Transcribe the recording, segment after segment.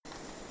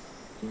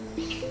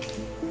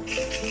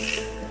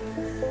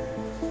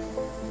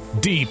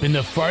Deep in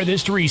the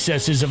farthest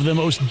recesses of the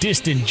most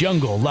distant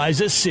jungle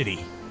lies a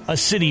city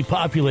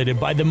populated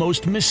by the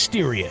most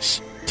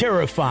mysterious,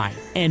 terrifying,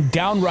 and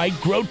downright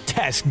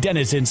grotesque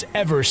denizens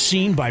ever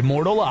seen by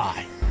mortal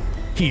eye.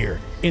 Here,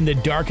 in the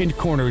darkened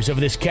corners of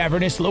this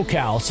cavernous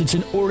locale sits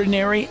an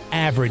ordinary,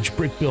 average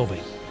brick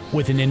building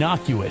with an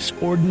innocuous,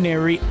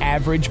 ordinary,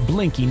 average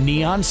blinking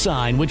neon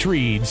sign which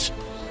reads,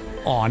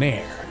 On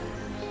Air.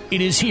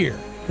 It is here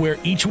where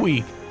each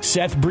week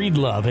Seth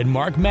Breedlove and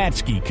Mark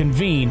Matsky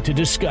convene to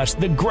discuss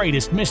the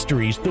greatest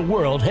mysteries the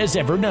world has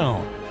ever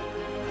known.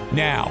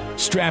 Now,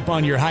 strap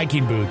on your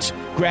hiking boots,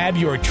 grab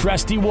your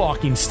trusty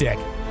walking stick,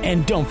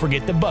 and don't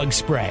forget the bug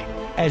spray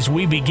as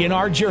we begin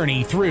our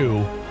journey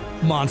through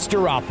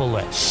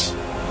Monsteropolis.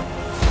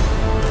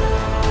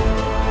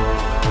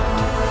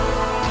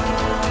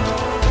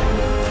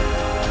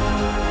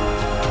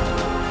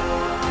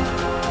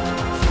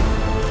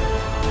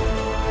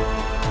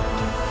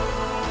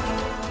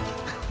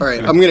 All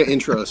right, I'm going to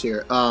intro us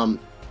here.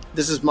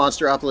 This is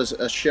Monsteropolis,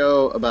 a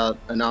show about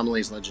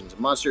anomalies, legends,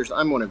 and monsters.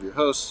 I'm one of your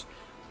hosts.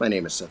 My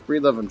name is Seth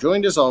Breedlove. I'm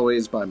joined, as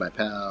always, by my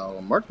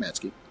pal, Mark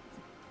Matsky.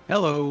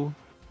 Hello.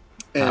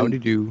 And how do you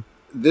do?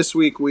 This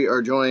week, we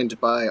are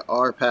joined by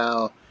our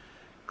pal,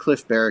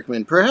 Cliff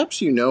Barackman.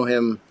 Perhaps you know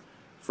him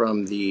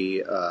from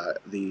the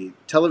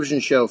television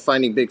show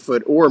Finding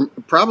Bigfoot, or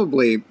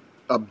probably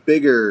a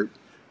bigger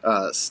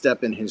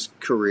step in his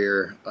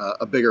career,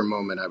 a bigger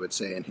moment, I would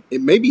say, and it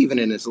maybe even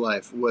in his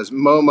life, was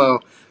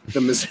Momo,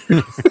 the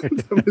Missouri,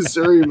 the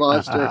Missouri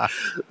Monster,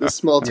 the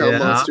Small Town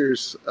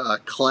Monsters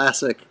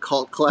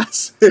cult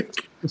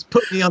classic. Just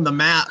put me on the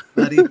map,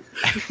 buddy.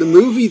 The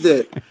movie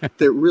that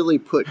really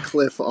put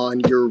Cliff on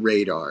your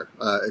radar,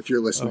 if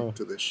you're listening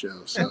to this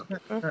show. So,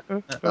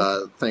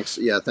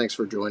 thanks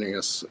for joining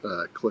us,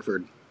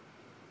 Clifford.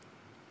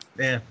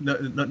 Yeah,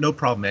 no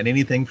problem, man.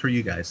 Anything for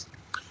you guys.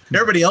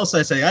 Everybody else,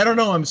 I say, I don't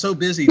know, I'm so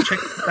busy. Check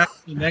back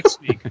to me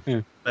next week.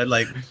 But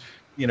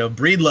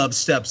Breedlove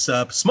steps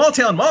up. Small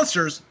Town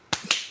Monsters.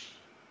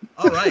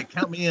 All right,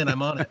 count me in.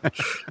 I'm on it.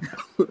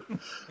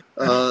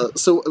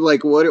 So,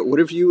 what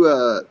have you?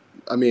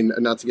 I mean,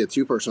 not to get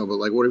too personal,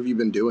 but what have you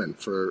been doing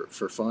for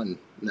fun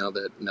now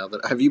that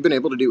have you been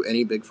able to do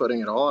any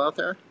Bigfooting at all out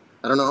there?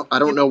 I don't know. I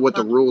don't know what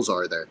the rules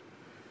are there.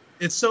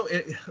 It's so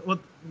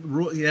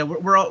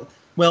we're all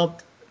well.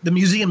 The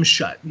museum's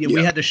shut.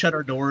 We had to shut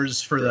our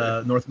doors for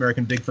the North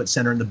American Bigfoot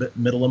Center in the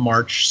middle of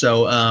March.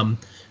 So,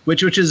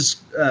 which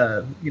is,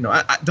 I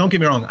don't get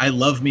me wrong. I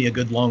love me a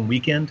good long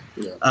weekend.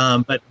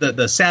 Yeah. But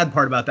the sad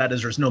part about that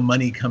is there's no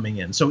money coming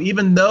in. So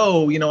even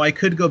though, I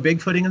could go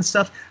Bigfooting and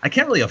stuff, I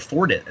can't really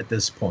afford it at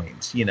this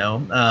point,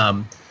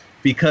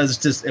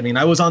 because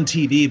I was on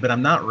TV, but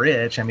I'm not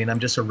rich. I'm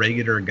just a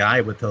regular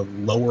guy with a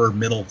lower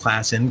middle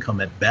class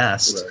income at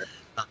best. Right.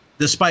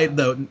 Despite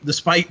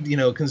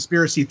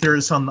conspiracy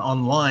theorists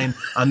online,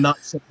 I'm not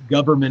some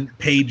government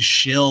paid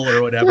shill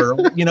or whatever.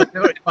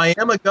 If I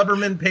am a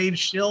government paid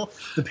shill,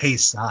 the pay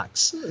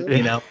sucks. Or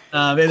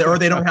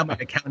they don't have my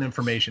account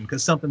information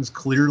because something's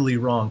clearly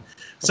wrong.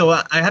 So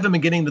I haven't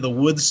been getting to the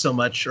woods so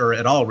much or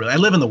at all, really. I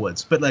live in the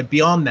woods, but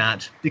beyond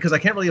that, because I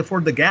can't really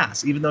afford the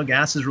gas, even though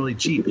gas is really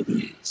cheap.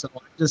 So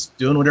I'm just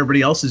doing what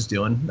everybody else is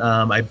doing.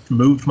 I've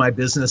moved my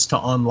business to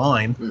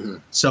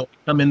online, so I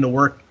come into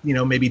work,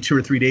 maybe 2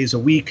 or 3 days a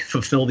week.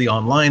 Fulfill the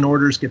online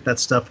orders, get that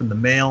stuff in the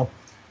mail,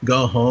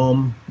 go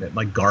home,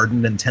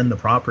 garden and tend the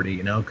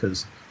property,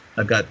 because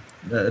I've got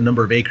a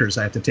number of acres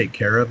I have to take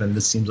care of, and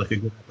this seems like a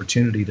good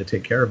opportunity to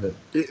take care of it.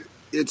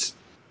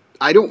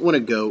 I don't want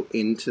to go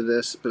into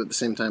this, but at the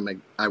same time,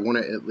 I want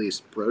to at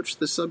least broach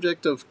the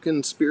subject of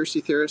conspiracy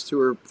theorists who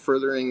are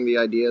furthering the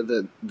idea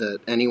that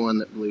anyone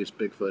that believes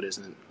Bigfoot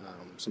isn't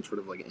some sort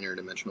of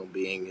interdimensional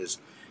being is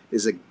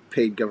a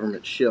paid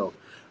government shill.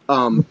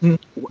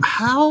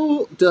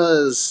 How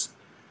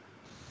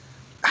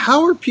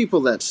are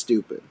people that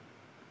stupid?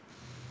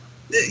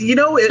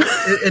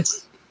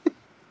 It's.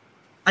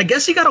 I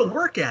guess you got to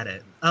work at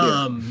it.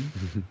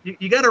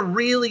 You got to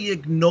really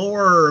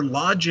ignore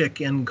logic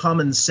and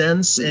common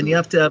sense, and you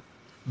have to have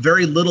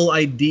very little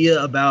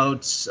idea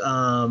about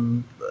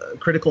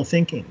critical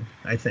thinking,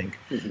 I think,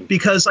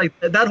 because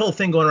that whole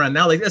thing going around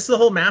now, that's the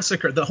whole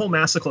massacre. The whole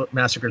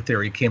massacre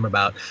theory came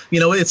about.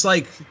 It's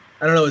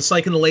I don't know. It's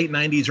like in the late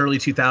 90s, early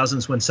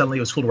 2000s when suddenly it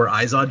was cool to wear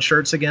Izod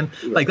shirts again.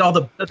 All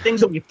the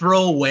things that we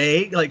throw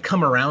away,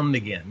 come around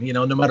again,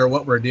 no matter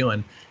what we're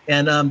doing.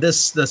 And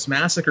this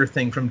massacre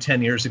thing from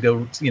 10 years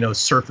ago,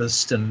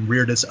 surfaced and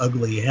reared its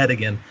ugly head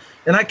again.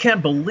 And I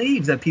can't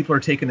believe that people are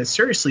taking it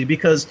seriously,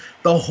 because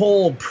the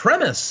whole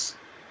premise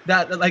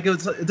that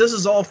this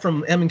is all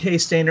from M&K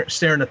staring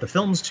at the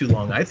films too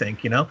long, I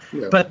think, Yeah.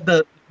 But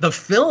the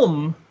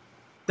film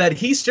that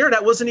he stared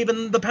at wasn't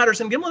even the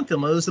Patterson-Gimlin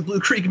film. It was the Blue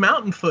Creek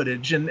Mountain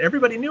footage, and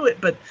everybody knew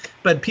it, but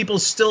people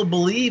still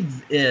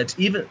believe it.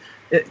 It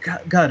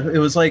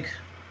was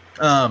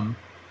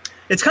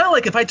it's kind of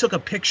like if I took a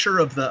picture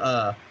of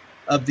the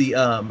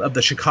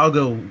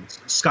Chicago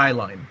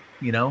skyline,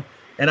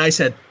 and I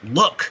said,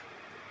 "Look,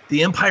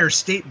 the Empire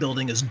State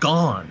Building is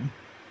gone,"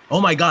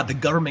 oh my God, the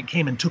government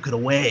came and took it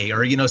away,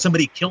 or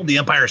somebody killed the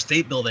Empire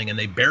State Building and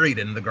they buried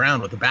it in the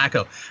ground with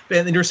tobacco.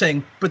 And then you're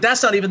saying, but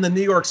that's not even the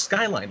New York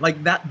skyline.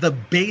 Like that, the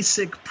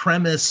basic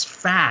premise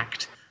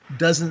fact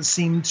doesn't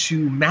seem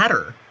to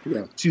matter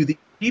to the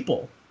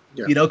people.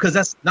 Yeah. Because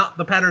that's not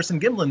the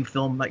Patterson-Gimlin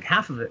film, like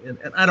half of it. And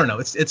I don't know,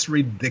 it's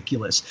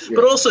ridiculous. Yeah.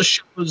 But it also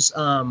shows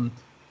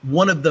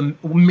one of the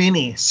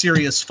many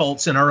serious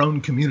faults in our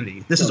own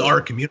community. This is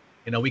our community.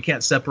 We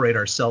can't separate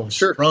ourselves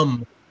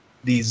from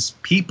these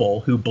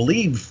people who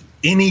believe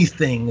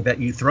anything that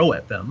you throw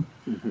at them.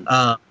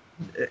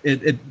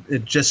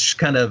 It just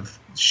kind of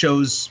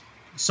shows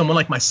someone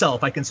like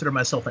myself. I consider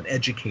myself an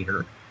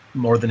educator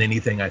more than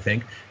anything, I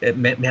think.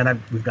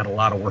 We've got a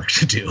lot of work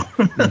to do.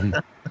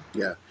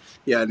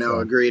 Yeah, no,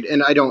 agreed.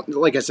 And I don't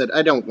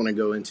want to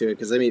go into it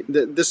because, I mean,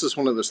 this is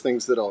one of those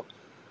things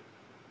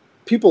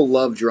people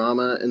love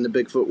drama in the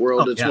Bigfoot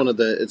world. It's one of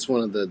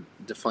the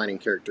defining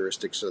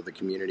characteristics of the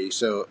community.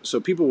 So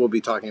people will be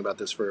talking about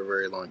this for a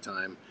very long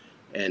time.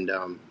 And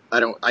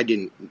I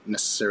didn't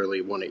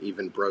necessarily want to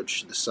even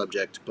broach the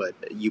subject, but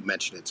you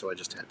mentioned it, so I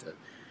just had to.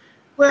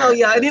 Well,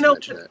 yeah, and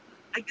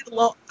I get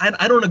along.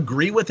 I don't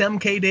agree with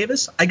M.K.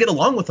 Davis. I get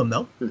along with him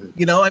though.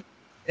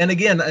 And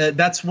again,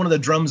 that's one of the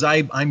drums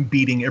I'm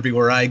beating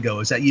everywhere I go,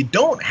 is that you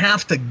don't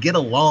have to get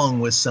along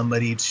with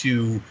somebody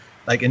to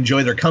like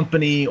enjoy their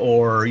company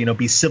or,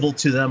 be civil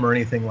to them or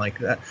anything like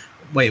that.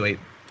 Wait.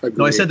 Agreed.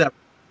 No, I said that.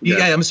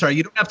 Yeah, I'm sorry.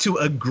 You don't have to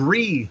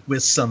agree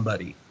with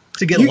somebody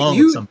to get along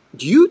with somebody.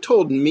 You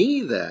told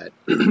me that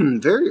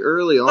very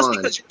early on. That's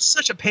because you're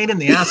such a pain in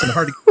the ass and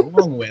hard to get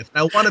along with.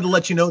 I wanted to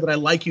let you know that I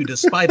like you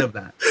despite of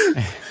that.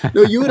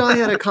 No, you and I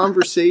had a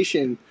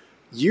conversation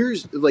 3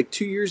 years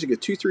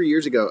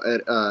ago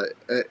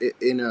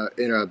in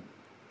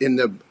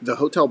the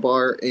hotel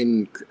bar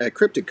at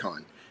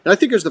CryptidCon. And I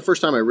think it was the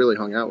first time I really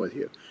hung out with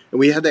you. And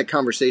we had that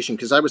conversation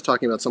because I was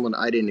talking about someone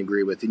I didn't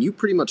agree with, and you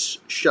pretty much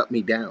shut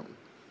me down.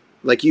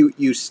 Like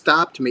you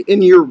stopped me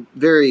in your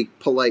very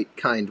polite,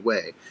 kind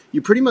way.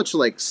 You pretty much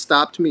like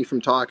stopped me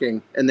from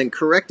talking and then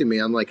corrected me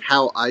on like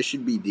how I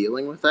should be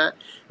dealing with that.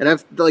 And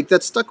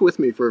that stuck with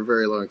me for a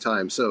very long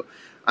time. So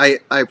I've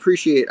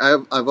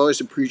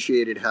always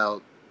appreciated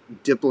how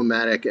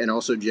diplomatic and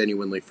also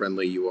genuinely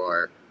friendly you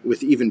are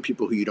with even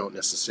people who you don't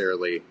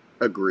necessarily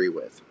agree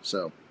with.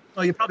 So.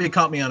 Well, you probably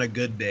caught me on a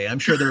good day. I'm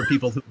sure there are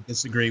people who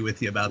disagree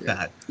with you about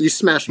that. You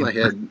smashed my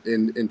head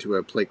into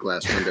a plate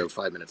glass window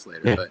 5 minutes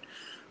later, but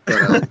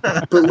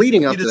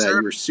leading up to that,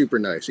 you were super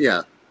nice.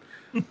 Yeah.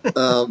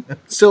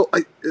 So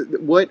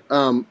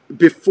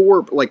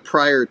before, like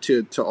prior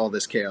to all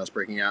this chaos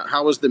breaking out,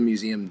 how was the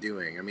museum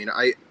doing? I mean,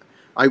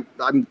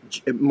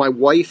 my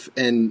wife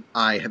and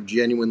I have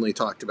genuinely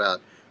talked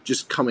about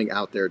just coming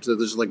out there. So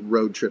there's like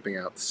road tripping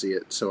out to see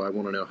it. So I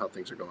want to know how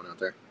things are going out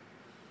there.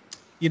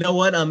 You know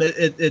what?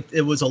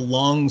 It was a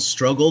long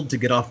struggle to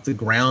get off the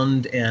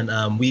ground,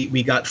 and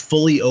we got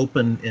fully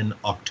open in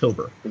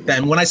October. Mm-hmm.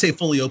 And when I say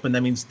fully open,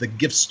 that means the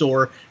gift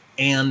store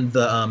and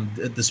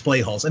the display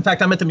halls. In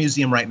fact, I'm at the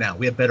museum right now.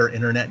 We have better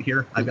internet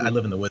here. Mm-hmm. I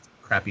live in the woods,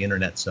 crappy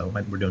internet, so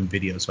we're doing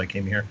videos, so I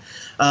came here.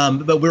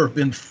 But we've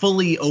been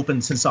fully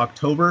open since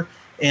October,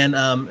 and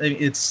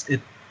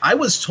I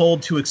was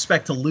told to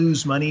expect to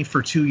lose money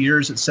for 2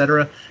 years, et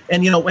cetera.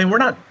 And,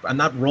 I'm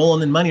not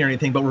rolling in money or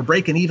anything, but we're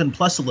breaking even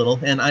plus a little.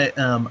 And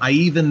I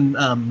even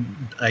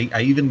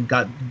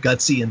got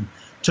gutsy and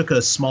took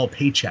a small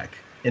paycheck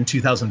in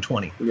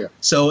 2020. Yeah.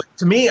 So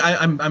to me,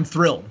 I'm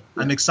thrilled.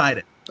 Yeah. I'm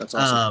excited. That's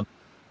awesome.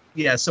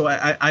 So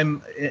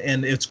I'm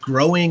and it's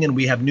growing, and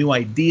we have new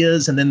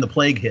ideas, and then the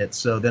plague hit,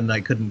 so then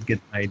I couldn't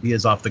get my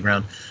ideas off the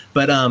ground.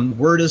 But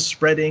word is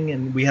spreading,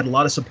 and we had a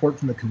lot of support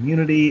from the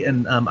community,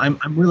 and I'm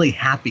really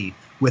happy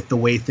with the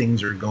way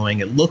things are going.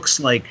 It looks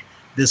like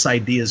this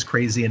idea is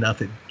crazy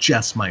enough; it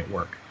just might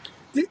work.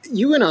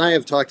 You and I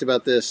have talked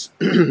about this,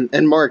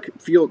 and Mark,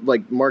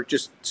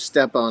 just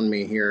step on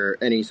me here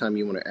anytime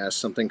you want to ask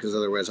something, because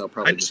otherwise I'll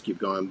probably just keep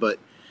going. But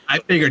I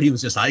figured he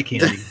was just eye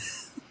candy.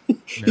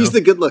 He's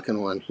the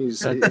good-looking one.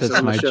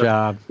 That's my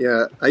job.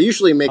 Yeah, I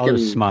usually make him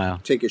smile,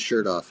 take his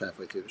shirt off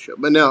halfway through the show.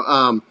 But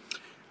no,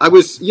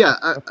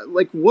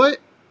 what?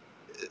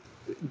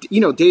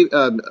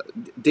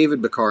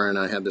 David Bakar and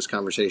I had this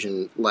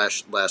conversation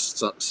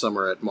last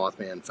summer at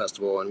Mothman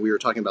Festival, and we were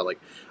talking about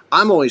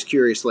I'm always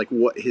curious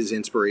what his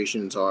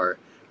inspirations are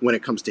when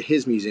it comes to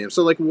his museum.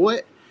 So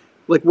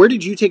where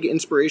did you take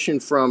inspiration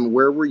from?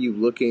 Where were you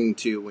looking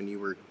to when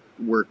you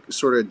were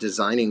sort of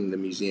designing the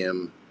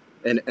museum?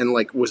 And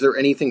was there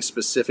anything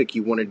specific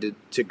you wanted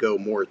to go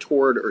more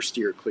toward or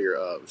steer clear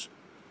of?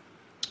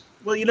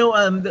 Well,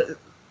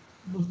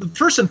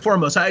 first and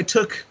foremost, I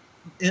took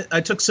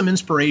some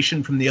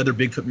inspiration from the other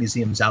Bigfoot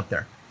museums out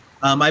there.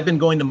 I've been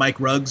going to Mike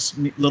Rugg's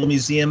little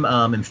museum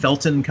in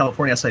Felton,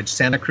 California, outside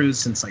Santa Cruz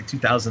since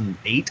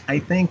 2008, I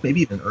think,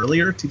 maybe even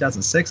earlier,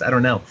 2006, I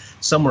don't know,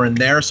 somewhere in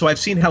there. So I've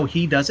seen how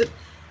he does it.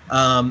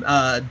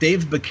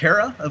 Dave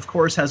Becerra, of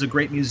course, has a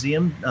great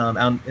museum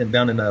down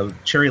in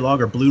Cherry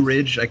Log or Blue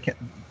Ridge. I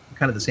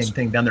kind of the same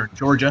thing down there in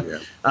Georgia. Yeah.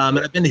 And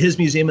I've been to his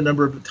museum a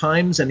number of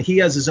times, and he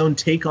has his own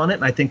take on it.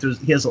 And I think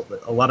he has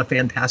a lot of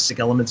fantastic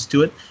elements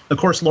to it. Of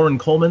course, Loren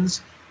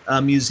Coleman's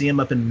museum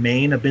up in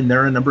Maine, I've been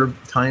there a number of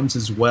times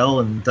as well,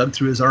 and dug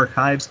through his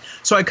archives.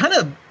 So I kind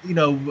of,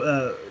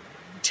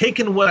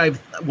 taken what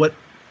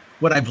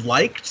I've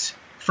liked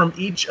from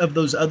each of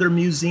those other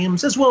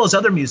museums, as well as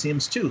other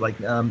museums too, like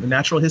the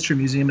Natural History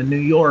Museum in New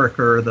York,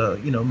 or the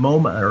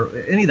MoMA, or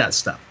any of that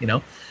stuff.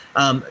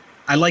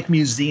 I like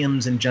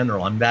museums in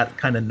general. I'm that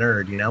kind of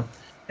nerd,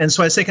 And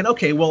so I was thinking,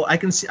 okay, well, I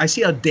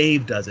see how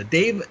Dave does it.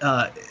 Dave,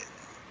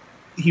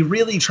 he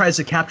really tries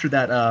to capture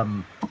that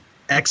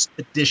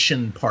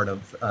expedition part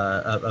of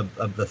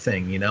the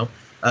thing.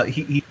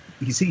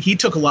 He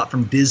took a lot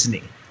from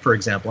Disney, for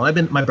example.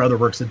 My brother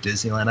works at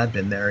Disneyland. I've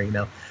been there,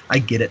 I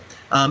get it.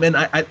 And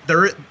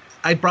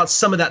I brought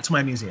some of that to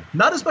my museum.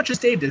 Not as much as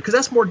Dave did, because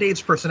that's more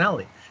Dave's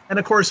personality. And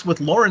of course,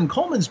 with Loren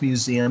Coleman's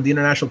museum, the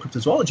International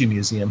Cryptozoology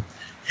Museum,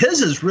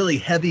 his is really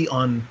heavy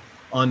on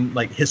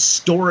like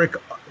historic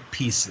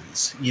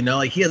pieces.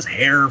 Like he has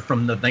hair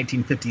from the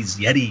 1950s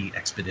Yeti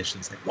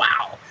expeditions. Like,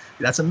 wow,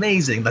 that's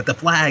amazing. Like the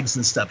flags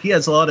and stuff. He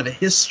has a lot of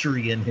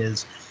history in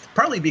his,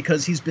 partly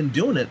because he's been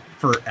doing it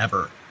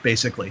forever,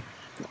 basically.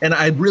 And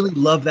I really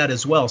love that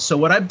as well. So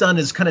what I've done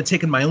is kind of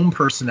taken my own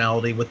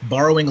personality with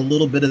borrowing a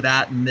little bit of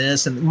that and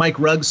this, and Mike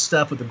Rugg's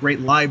stuff with a great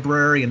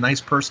library, a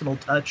nice personal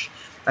touch.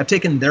 I've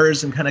taken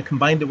theirs and kind of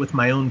combined it with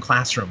my own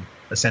classroom,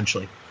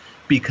 essentially,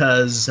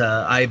 because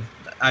I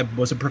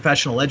was a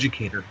professional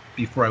educator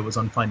before I was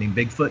on Finding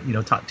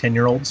Bigfoot, taught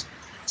 10-year-olds.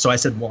 So I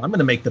said, well, I'm going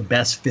to make the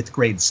best 5th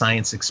grade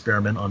science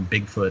experiment on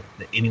Bigfoot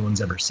that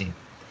anyone's ever seen.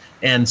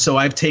 And so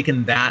I've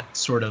taken that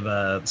sort of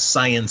a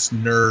science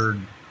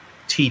nerd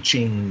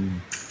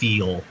teaching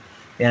feel,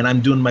 and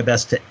I'm doing my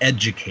best to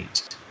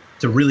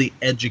really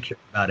educate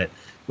about it.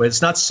 But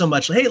it's not so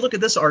much, hey, look at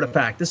this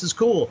artifact, this is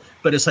cool,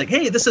 but it's like,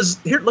 hey,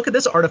 look at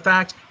this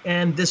artifact,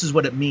 and this is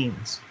what it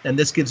means, and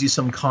this gives you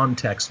some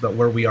context about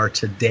where we are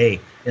today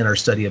in our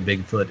study of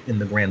Bigfoot in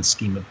the grand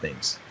scheme of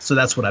things. So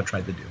that's what I've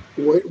tried to do.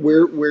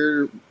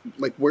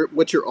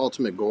 What's your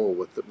ultimate goal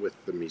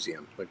with the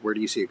museum? Like, where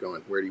do you see it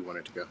going? Where do you want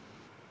it to go?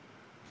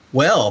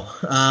 Well,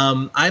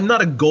 I'm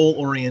not a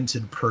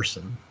goal-oriented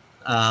person.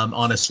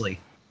 Honestly,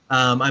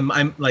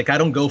 I'm like, I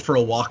don't go for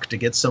a walk to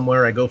get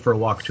somewhere. I go for a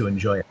walk to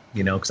enjoy it,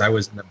 because I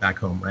was back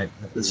home, right?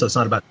 So it's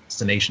not about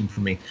destination for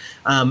me.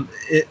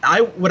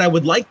 What I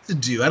would like to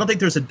do, I don't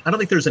think there's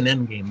an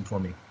end game for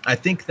me. I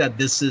think that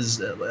this is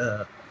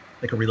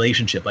like a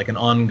relationship, like an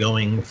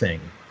ongoing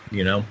thing,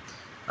 but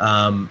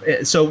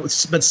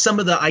some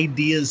of the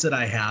ideas that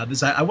I have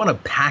is I want to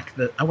pack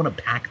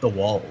the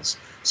walls.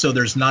 So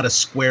there's not a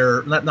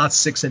square, not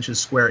 6 inches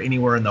square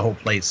anywhere in the whole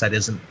place that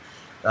isn't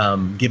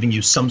giving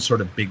you some sort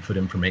of Bigfoot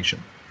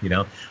information.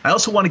 I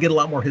also want to get a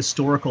lot more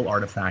historical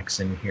artifacts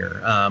in here.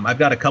 I've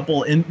got a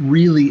couple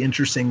really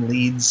interesting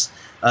leads,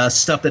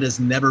 stuff that has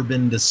never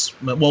been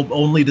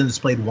only been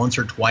displayed once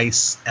or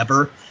twice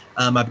ever.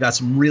 I've got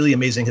some really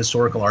amazing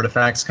historical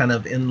artifacts, kind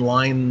of in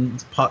line.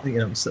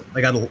 So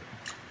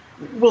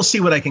we'll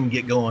see what I can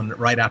get going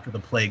right after the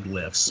plague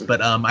lifts.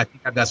 But I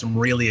think I've got some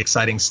really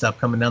exciting stuff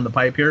coming down the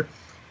pipe here.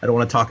 I don't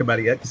want to talk about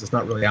it yet because it's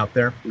not really out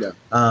there. Yeah.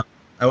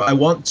 I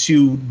want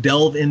to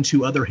delve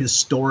into other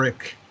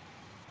historic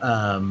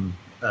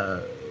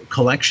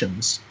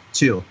collections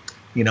too.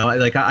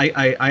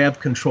 I have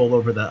control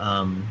over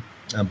the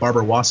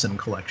Barbara Wasson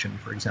collection,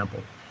 for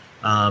example.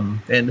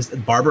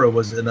 And Barbara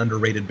was an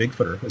underrated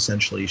Bigfooter,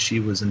 essentially. She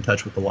was in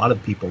touch with a lot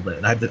of people.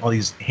 And I have all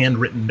these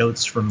handwritten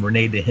notes from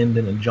Renee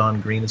DeHinden and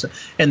John Green,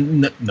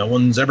 and no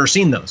one's ever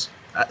seen those.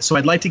 So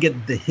I'd like to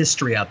get the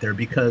history out there,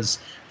 because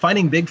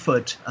Finding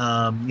Bigfoot,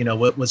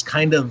 what was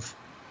kind of,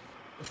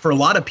 for a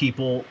lot of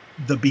people,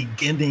 the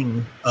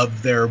beginning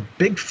of their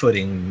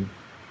Bigfooting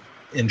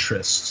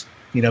interests,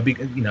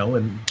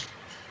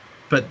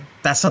 but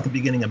that's not the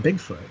beginning of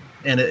Bigfoot.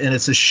 And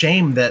it's a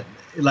shame that,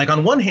 like,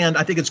 on one hand,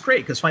 I think it's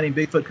great because Finding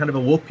Bigfoot kind of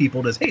awoke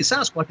people to, hey,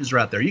 Sasquatches are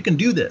out there. You can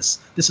do this.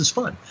 This is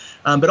fun.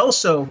 But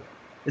also,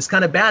 it's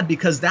kind of bad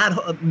because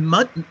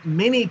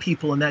many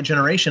people in that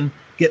generation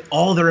get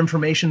all their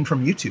information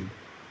from YouTube.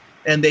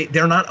 And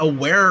they're not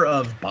aware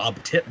of Bob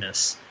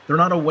Titmus. They're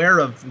not aware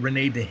of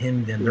Renee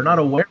DeHinden. They're not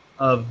aware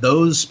of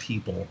those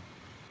people.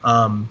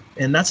 And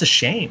that's a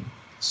shame.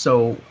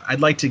 So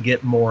I'd like to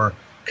get more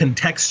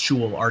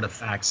contextual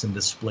artifacts and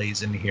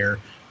displays in here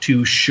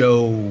to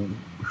show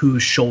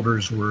whose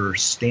shoulders we're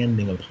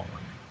standing upon.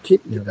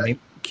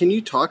 Can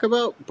you talk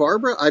about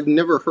Barbara? I've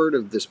never heard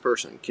of this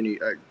person. Can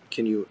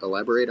you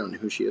elaborate on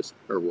who she is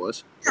or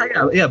was?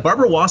 Yeah.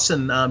 Barbara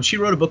Wasson. She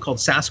wrote a book called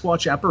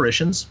Sasquatch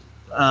Apparitions,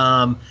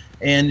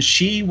 and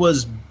she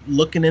was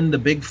looking into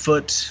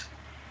Bigfoot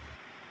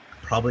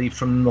probably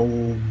from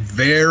the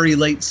very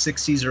late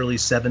 60s, early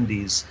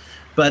 70s.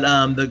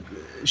 But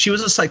she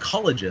was a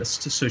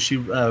psychologist, so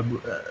she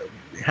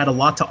had a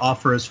lot to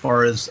offer as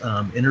far as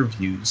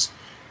interviews,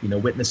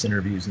 witness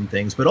interviews and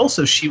things. But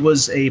also she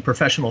was a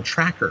professional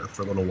tracker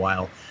for a little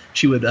while.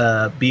 She would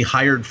be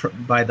hired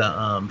by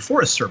the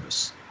Forest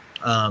Service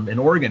in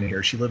Oregon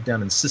here. She lived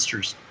down in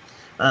Sisters.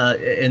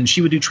 And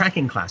she would do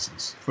tracking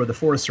classes for the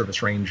Forest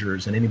Service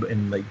rangers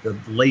and like the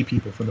lay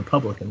people from the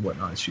public and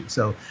whatnot.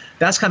 So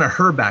that's kind of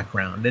her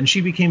background. And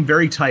she became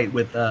very tight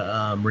with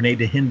Renee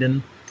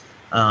DeHinden,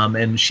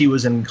 and she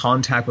was in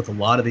contact with a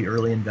lot of the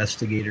early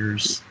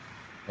investigators.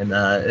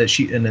 And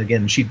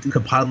she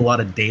compiled a lot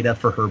of data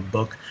for her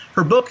book.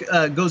 Her book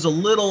goes a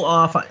little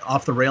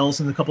off the rails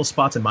in a couple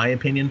spots, in my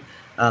opinion,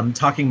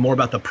 talking more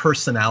about the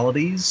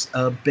personalities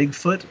of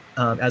Bigfoot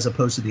as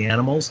opposed to the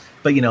animals.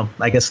 But,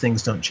 I guess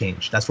things don't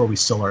change. That's where we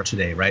still are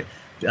today, right?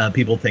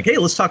 People think, hey,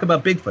 let's talk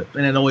about Bigfoot.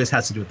 And it always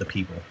has to do with the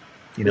people.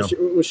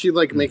 Was she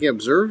like making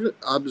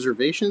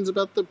observations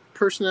about the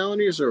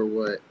personalities or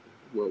what?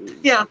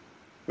 Yeah. Okay.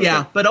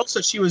 Yeah. But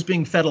also she was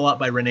being fed a lot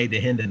by Renee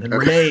DeHinden. And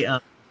Renee...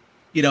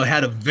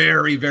 had a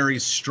very, very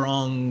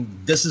strong,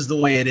 this is the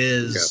way it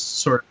is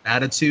sort of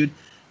attitude.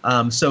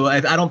 So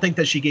I don't think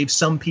that she gave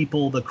some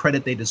people the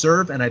credit they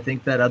deserve, and I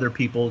think that other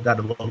people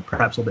got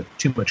perhaps a little bit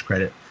too much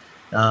credit.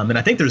 And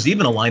I think there's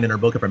even a line in her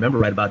book, if I remember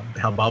right, about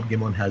how Bob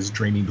Gimlin has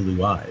dreamy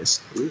blue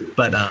eyes.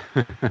 But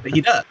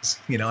he does.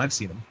 I've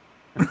seen them.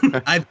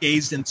 I've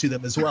gazed into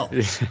them as well.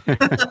 We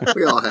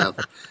all have.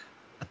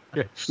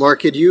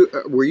 Mark,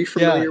 were you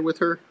familiar with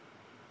her?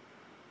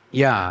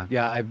 Yeah,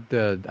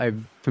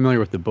 I'm familiar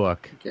with the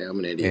book. Okay, I'm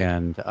an idiot.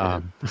 And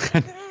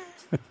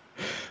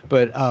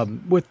but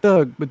with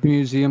the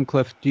museum,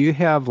 Cliff, do you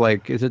have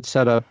is it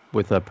set up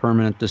with a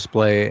permanent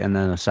display and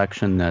then a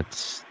section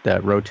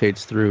that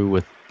rotates through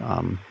with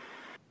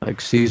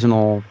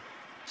seasonal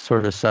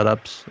sort of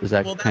setups? Is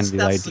that kind of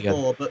the idea? The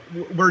goal, but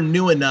we're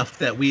new enough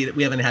that we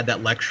haven't had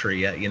that luxury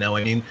yet.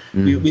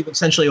 We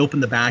essentially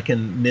opened the back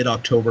in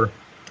mid-October,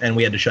 and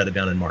we had to shut it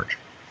down in March.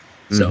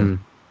 So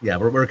yeah,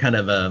 we're kind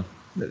of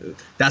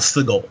that's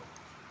the goal.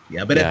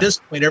 Yeah, but at this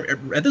point,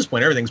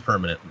 everything's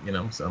permanent.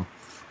 So.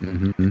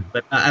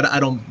 But I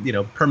don't.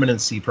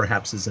 Permanency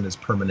perhaps isn't as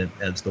permanent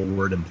as the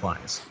word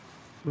implies.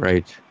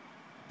 Right.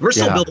 We're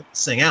still building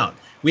this thing out.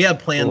 We have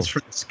plans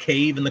for this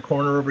cave in the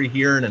corner over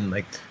here,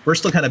 and we're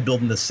still kind of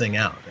building this thing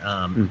out.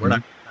 We're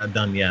not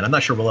done yet. I'm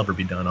not sure we'll ever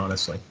be done,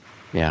 honestly.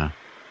 Yeah.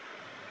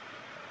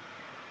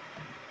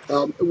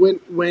 So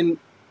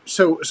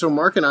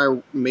Mark and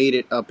I made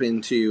it up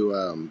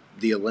into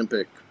the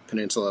Olympic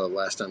Peninsula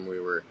last time we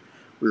were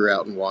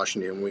out in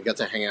Washington. We got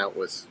to hang out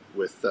with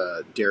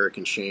Derek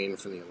and Shane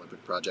from the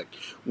Olympic Project.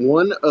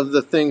 One of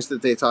the things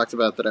that they talked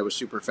about that I was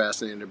super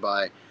fascinated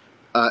by,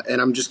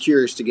 and I'm just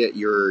curious to get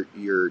your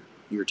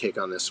take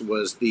on this,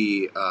 was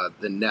the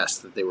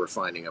nest that they were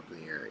finding up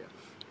in the area,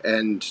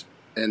 and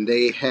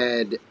they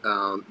had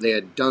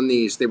done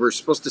these. They were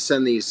supposed to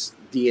send these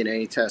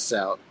DNA tests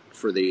out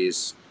for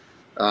these,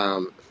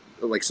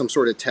 like some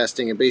sort of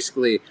testing, and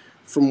basically,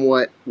 from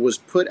what was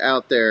put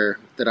out there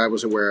that I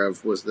was aware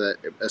of, was that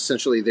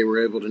essentially they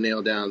were able to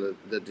nail down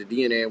that the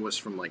DNA was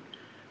from,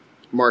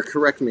 Mark,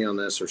 correct me on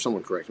this, or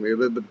someone correct me,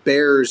 but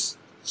bears,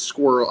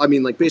 squirrel,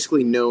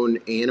 basically known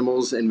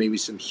animals, and maybe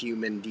some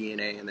human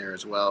DNA in there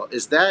as well.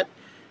 Is that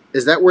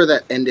where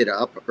that ended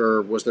up,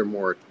 or was there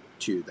more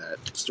to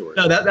that story?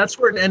 No, that's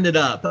where it ended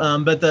up.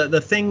 But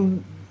the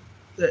thing,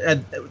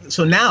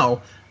 so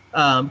now,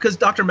 because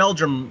Dr.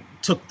 Meldrum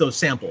took those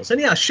samples, and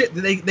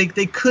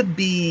they could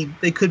be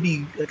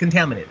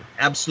contaminated.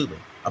 Absolutely,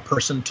 a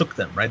person took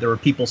them. Right, there were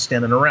people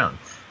standing around,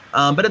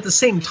 but at the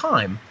same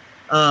time,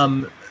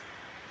 a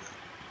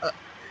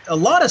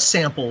lot of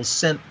samples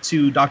sent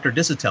to Dr.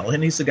 Disotell,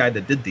 and he's the guy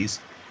that did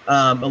these.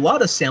 A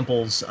lot of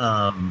samples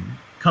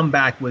come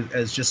back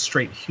as just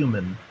straight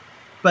human.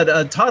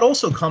 But Todd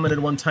also commented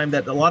one time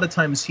that a lot of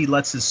times he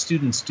lets his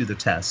students do the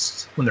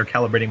tests when they're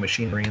calibrating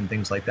machinery and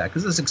things like that,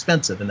 because it's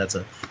expensive and that's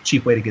a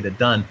cheap way to get it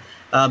done.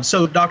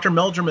 So Dr.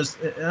 Meldrum is,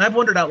 and I've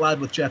wondered out loud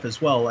with Jeff as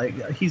well,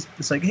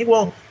 it's like, hey,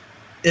 well,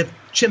 if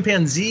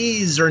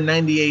chimpanzees are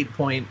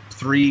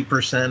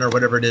 98.3% or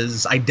whatever it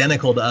is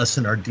identical to us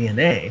in our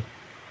DNA,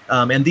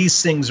 and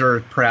these things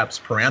are perhaps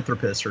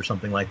Paranthropus or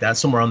something like that,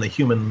 somewhere on the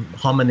human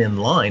hominin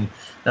line.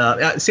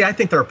 I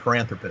think they're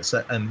Paranthropus,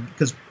 and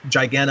because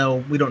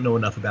Gigano, we don't know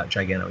enough about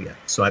Gigano yet,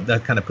 so I've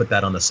kind of put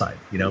that on the side,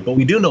 But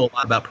we do know a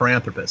lot about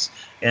Paranthropus,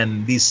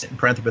 and these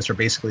Paranthropus are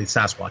basically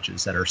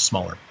Sasquatches that are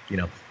smaller,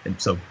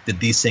 And so, did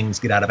these things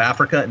get out of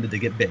Africa, and did they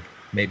get big?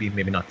 Maybe,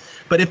 maybe not.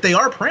 But if they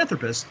are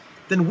Paranthropus,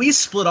 then we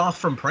split off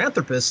from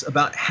Paranthropus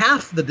about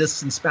half the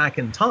distance back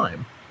in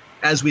time,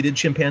 as we did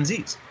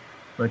chimpanzees.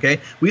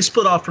 Okay, we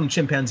split off from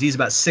chimpanzees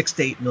about 6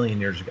 to 8 million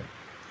years ago,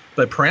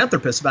 but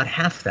Paranthropus about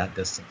half that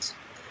distance.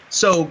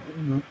 So,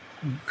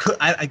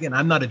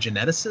 I'm not a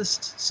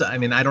geneticist, so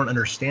I don't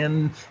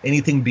understand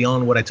anything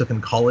beyond what I took in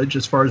college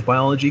as far as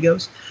biology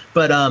goes.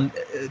 But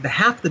the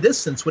half the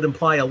distance would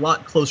imply a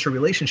lot closer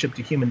relationship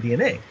to human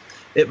DNA.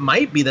 It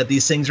might be that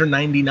these things are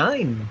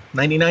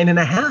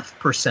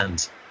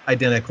 99.5%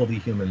 identical to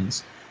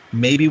humans.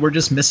 Maybe we're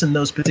just missing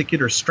those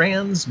particular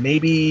strands.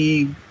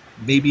 Maybe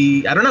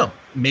I don't know.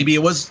 Maybe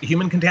it was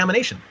human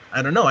contamination.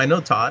 I don't know. I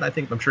know Todd.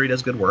 I'm sure he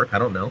does good work. I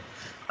don't know.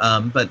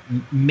 But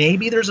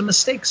maybe there's a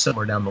mistake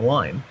somewhere down the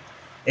line.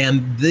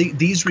 And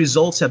these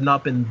results have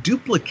not been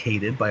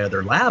duplicated by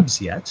other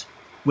labs yet,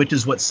 which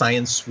is what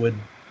science would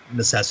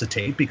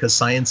necessitate, because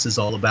science is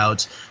all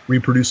about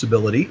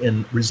reproducibility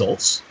in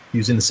results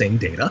using the same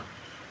data.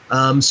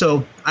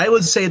 So I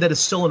would say that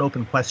it's still an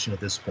open question at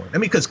this point. I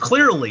mean, because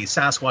clearly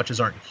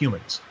Sasquatches aren't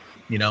humans.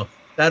 You know,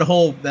 that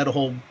whole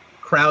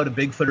crowd of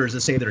Bigfooters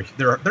that say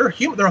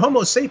they're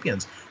Homo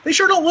sapiens. They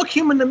sure don't look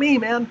human to me,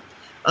 man.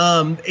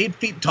 8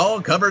 feet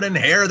tall, covered in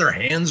hair. Their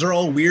hands are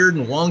all weird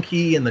and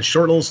wonky, and the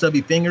short little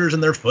stubby fingers,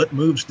 and their foot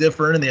moves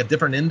different, and they have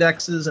different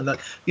indexes. And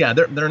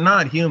they're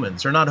not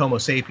humans. They're not Homo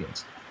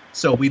sapiens.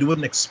 So we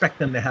wouldn't expect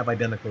them to have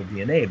identical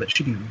DNA, but it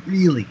should be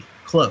really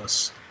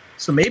close.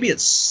 So maybe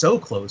it's so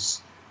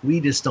close we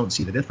just don't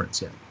see the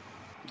difference yet.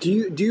 Do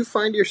you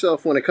find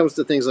yourself, when it comes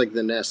to things like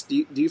the nest,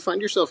 do you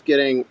find yourself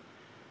getting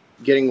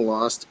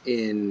lost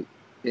in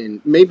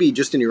maybe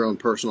just in your own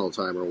personal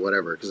time or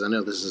whatever, because I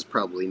know this is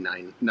probably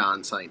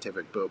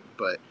non-scientific,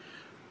 but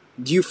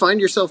do you find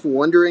yourself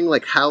wondering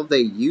like how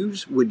they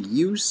would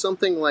use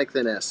something like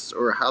the nests,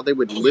 or how they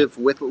would live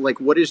with, like,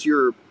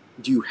 do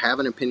you have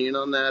an opinion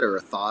on that or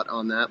a thought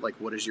on that? Like,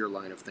 what is your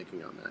line of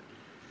thinking on that?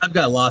 I've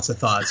got lots of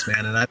thoughts,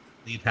 man, and I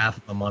believe half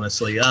of them,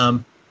 honestly.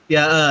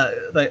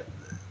 Like,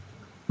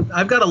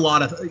 I've got a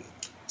lot of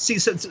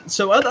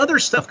so other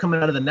stuff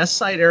coming out of the nest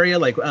site area.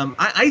 Like,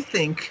 I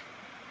think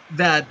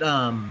that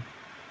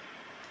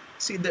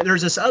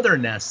there's this other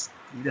nest,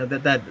 you know,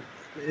 that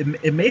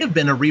it may have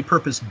been a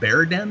repurposed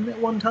bear den at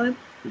one time,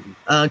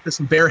 because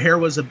some bear hair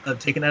was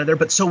taken out of there,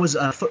 but so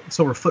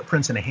were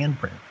footprints and a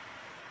handprint.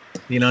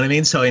 You know what I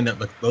mean? So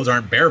those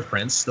aren't bear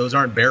prints, those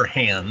aren't bear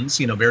hands.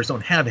 You know, bears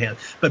don't have hands,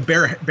 but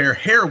bear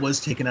hair was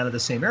taken out of the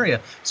same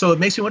area. So it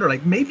makes me wonder,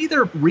 like, maybe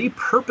they're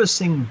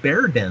repurposing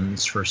bear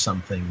dens for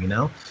something, you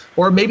know,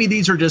 or maybe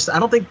these are just,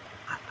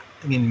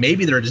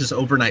 maybe they're just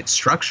overnight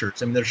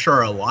structures. I mean, there sure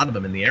are a lot of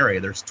them in the area.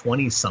 There's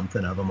 20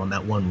 something of them on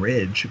that one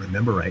ridge, if I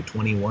remember right,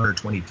 21 or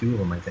 22 of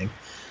them, I think.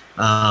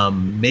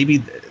 Maybe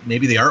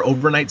they are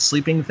overnight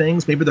sleeping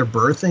things. Maybe they're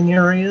birthing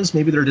areas.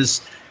 Maybe they're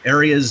just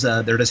areas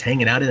they're just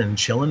hanging out in and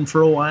chilling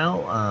for a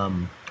while.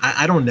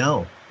 I don't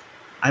know.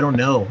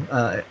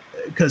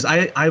 Because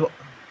I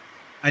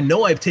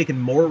know I've taken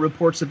more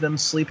reports of them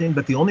sleeping,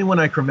 but the only one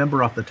I can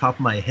remember off the top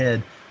of my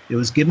head, it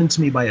was given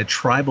to me by a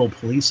tribal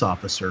police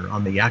officer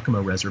on the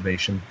Yakima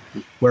Reservation,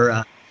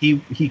 where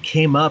he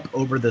came up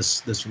over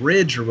this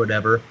ridge or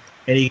whatever,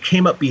 and he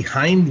came up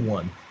behind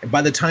one. And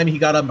by the time he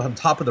got up on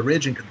top of the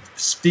ridge and could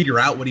figure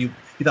out what he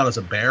thought was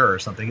a bear or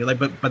something,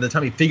 but by the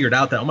time he figured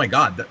out that, oh my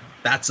God,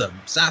 that's a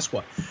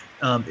Sasquatch,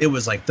 it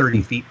was like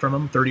 30 feet from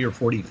him, 30 or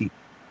 40 feet.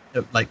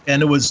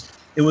 And it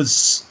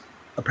was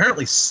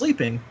apparently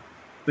sleeping,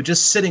 but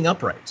just sitting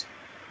upright.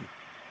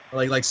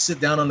 Like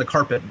sit down on the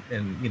carpet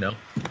and, you know,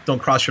 don't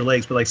cross your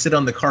legs, but like sit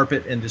on the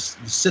carpet and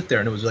just sit there,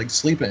 and it was like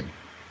sleeping,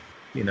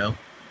 you know.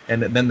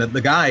 And then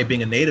the guy,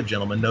 being a native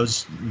gentleman,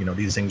 knows, you know,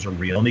 these things are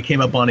real. And he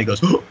came up on it, he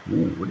goes, ooh,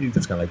 and he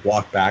just kind of like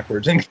walked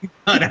backwards and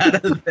got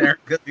out of there.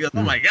 He goes,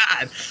 oh my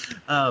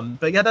God.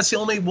 But yeah, that's the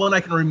only one I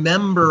can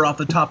remember off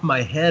the top of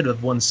my head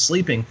of one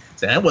sleeping.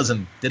 So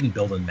that didn't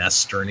build a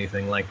nest or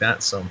anything like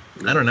that. So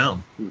I don't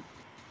know.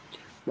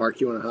 Mark,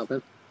 you want to hop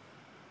in?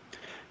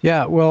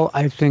 Yeah, well,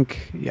 I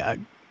think,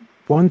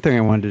 one thing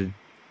I wanted to,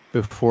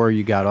 before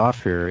you got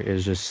off here,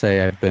 is just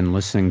say I've been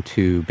listening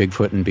to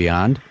Bigfoot and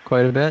Beyond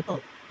quite a bit.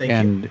 Oh.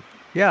 Thank you.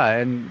 Yeah,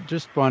 and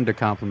just wanted to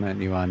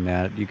compliment you on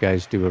that. You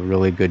guys do a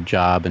really good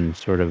job in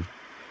sort of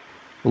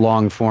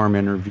long form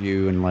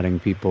interview and letting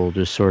people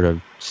just sort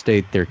of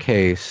state their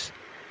case.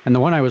 And the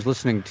one I was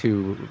listening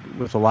to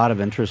with a lot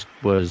of interest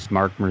was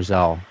Mark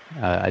Mersell.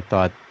 I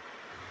thought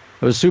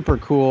it was super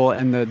cool,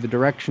 and the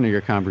direction of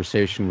your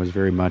conversation was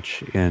very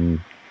much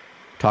in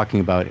talking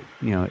about,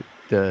 you know,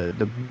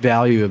 the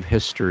value of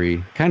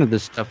history, kind of the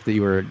stuff that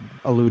you were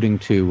alluding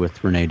to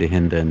with Rene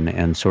Dahinden,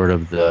 and sort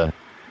of the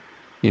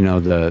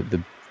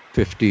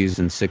 50s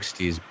and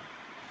 60s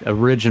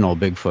original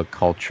Bigfoot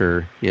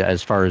culture,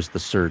 as far as the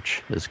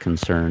search is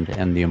concerned,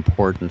 and the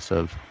importance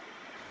of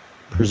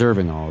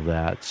preserving all of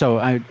that. So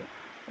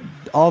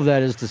all of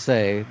that is to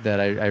say that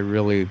I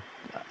really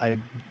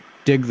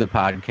dig the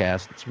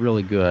podcast. It's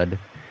really good.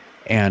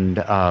 And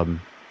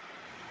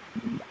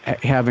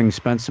having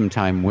spent some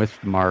time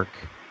with Mark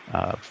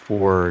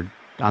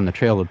on the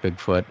trail of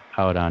Bigfoot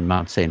out on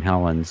Mount St.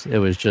 Helens, it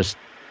was just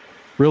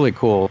really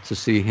cool to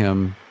see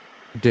him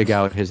dig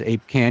out his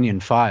Ape Canyon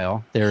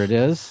file. There it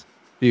is.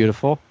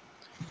 Beautiful.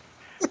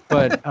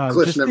 But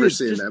Cliff's never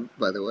seen that,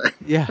 by the way.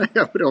 Yeah.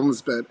 I would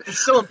almost bet. It's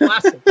still in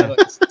plastic.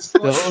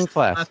 Still in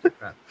plastic.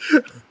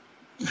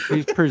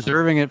 He's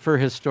preserving it for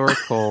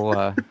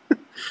historical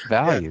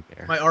value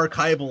there. My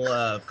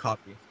archival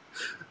copy.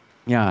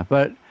 Yeah,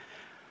 but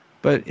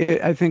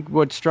I think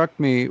what struck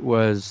me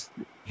was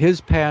his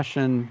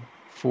passion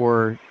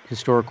for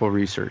historical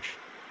research,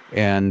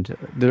 and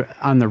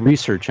on the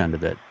research end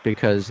of it,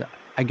 because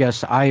I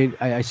guess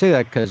I say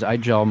that because I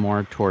gel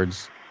more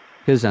towards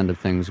his end of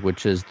things,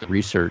 which is the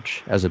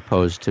research as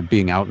opposed to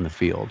being out in the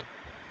field.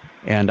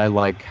 And I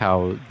like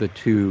how the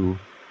two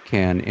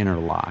can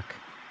interlock.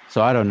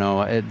 So I don't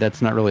know,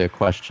 that's not really a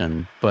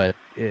question, but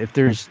if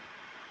there's,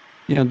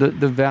 you know,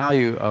 the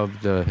value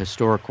of the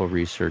historical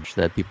research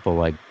that people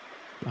like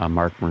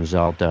Mark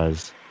Merzell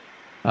does.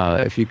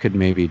 If you could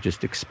maybe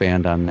just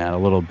expand on that a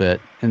little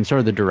bit and sort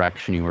of the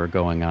direction you were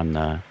going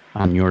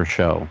on your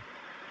show,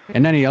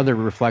 and any other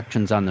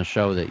reflections on the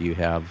show that you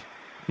have.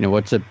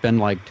 What's it been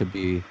like to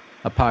be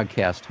a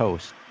podcast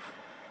host,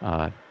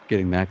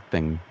 getting that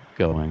thing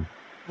going?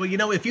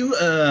 Well, if you,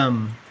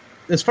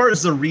 as far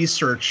as the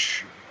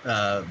research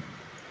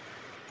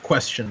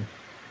question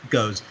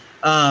goes,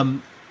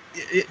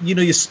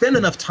 you spend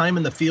enough time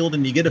in the field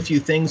and you get a few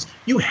things,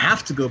 you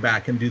have to go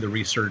back and do the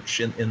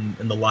research in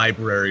the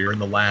library or in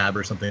the lab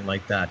or something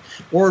like that.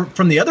 Or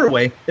from the other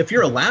way, if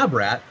you're a lab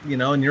rat,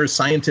 and you're a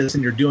scientist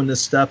and you're doing this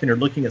stuff and you're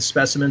looking at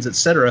specimens,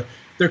 etc.,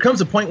 there comes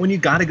a point when you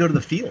got to go to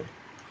the field.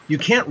 You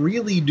can't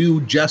really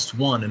do just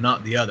one and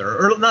not the other.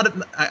 Or not.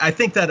 I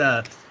think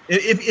that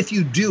if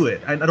you do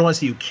it, I don't want to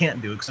say you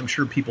can't do it because I'm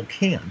sure people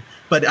can,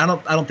 but I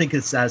don't think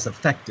it's as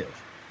effective.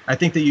 I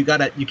think that you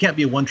can't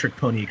be a one-trick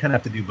pony. You kind of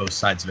have to do both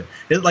sides of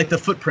it. Like the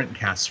footprint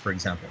casts, for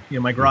example.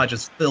 My garage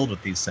is filled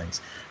with these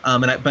things,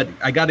 but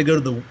I got to go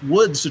to the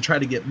woods to try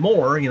to get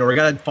more. I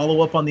got to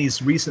follow up on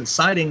these recent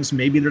sightings.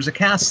 Maybe there's a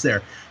cast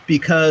there,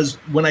 because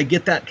when I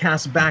get that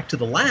cast back to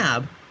the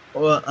lab,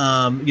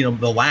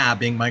 the lab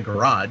being my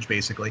garage,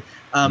 basically,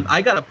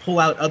 I got to pull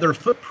out other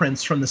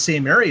footprints from the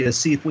same area to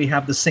see if we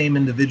have the same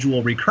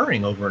individual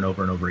recurring over and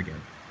over and over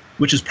again.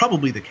 Which is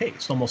probably the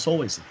case, almost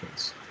always the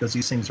case, because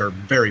these things are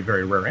very,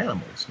 very rare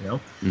animals,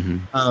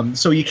 Mm-hmm.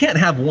 So you can't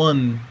have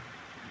one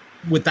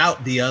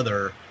without the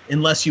other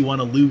unless you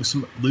want to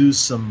lose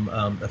some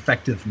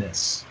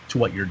effectiveness to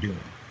what you're doing,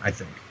 I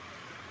think.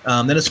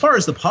 And as far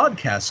as the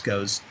podcast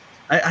goes,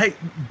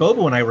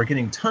 Bobo and I were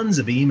getting tons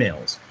of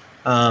emails.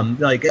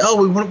 Like,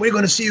 we're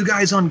going to see you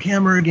guys on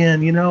camera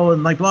again,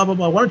 and like blah, blah,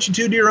 blah. Why don't you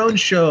do your own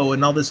show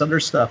and all this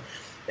other stuff?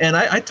 And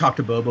I talk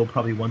to Bobo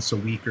probably once a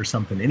week or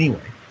something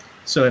anyway.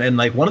 So, and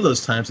like one of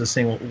those times I was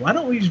saying, well, why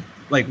don't we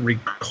like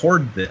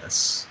record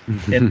this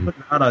and put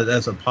it out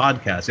as a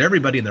podcast?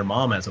 Everybody and their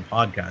mom has a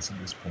podcast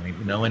at this point,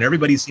 and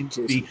everybody seems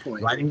to be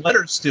writing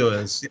letters to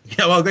us.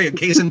 Yeah, well,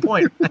 case in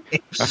point. But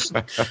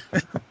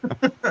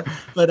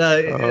we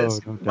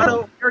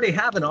already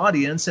have an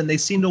audience, and they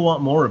seem to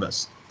want more of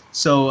us.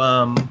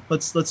 So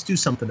let's do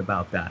something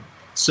about that.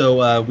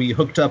 So we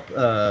hooked up.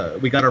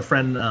 We got our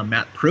friend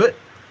Matt Pruitt.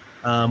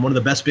 One of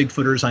the best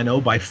Bigfooters I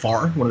know by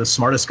far, one of the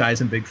smartest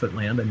guys in Bigfoot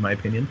land, in my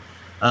opinion.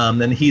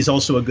 And he's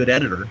also a good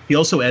editor. He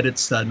also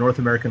edits the North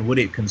American Wood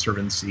Ape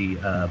Conservancy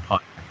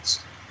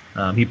podcast.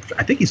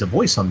 I think he's a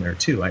voice on there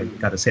too. I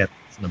got to say, I haven't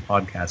listened to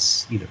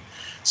podcasts either.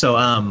 So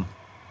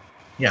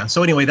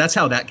So anyway, that's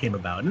how that came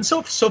about. And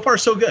so far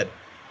so good.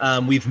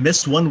 We've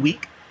missed 1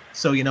 week.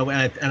 So and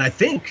I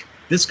think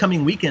this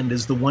coming weekend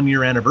is the 1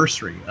 year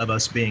anniversary of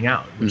us being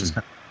out, which is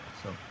kind of.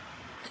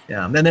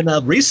 Yeah, and then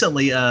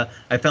recently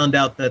I found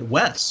out that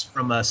Wes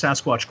from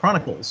Sasquatch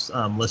Chronicles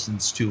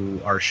listens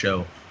to our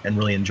show and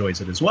really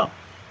enjoys it as well.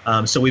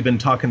 So we've been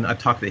talking. I've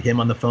talked to him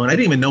on the phone. I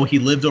didn't even know he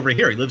lived over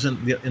here. He lives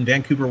in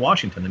Vancouver,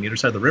 Washington, on the other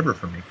side of the river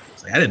from me.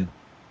 I didn't.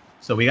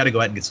 So we got to go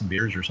out and get some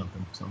beers or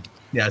something. So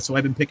yeah, so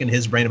I've been picking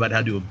his brain about how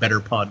to do a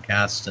better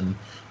podcast and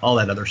all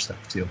that other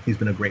stuff too. He's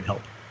been a great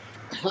help.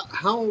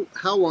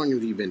 How long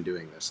have you been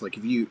doing this? Like,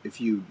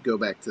 if you go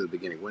back to the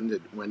beginning,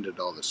 when did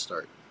all this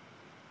start?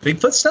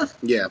 Bigfoot stuff?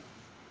 Yeah.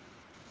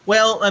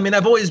 Well, I mean,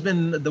 I've always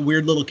been the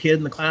weird little kid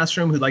in the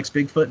classroom who likes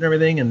Bigfoot and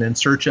everything, and in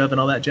search of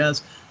and all that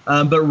jazz.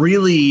 But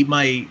really,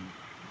 I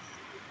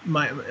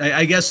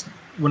guess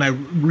when I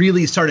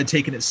really started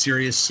taking it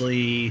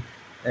seriously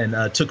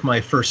and took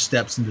my first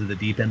steps into the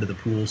deep end of the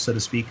pool, so to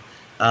speak,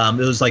 it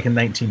was like in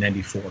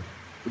 1994.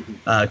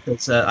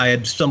 Because I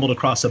had stumbled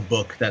across a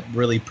book that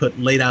really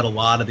laid out a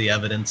lot of the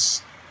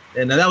evidence.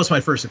 And that was my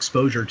first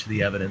exposure to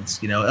the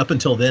evidence. Up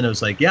until then, it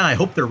was like, yeah, I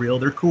hope they're real.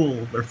 They're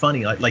cool. They're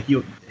funny. Like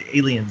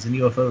aliens and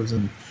UFOs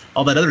and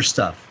all that other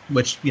stuff,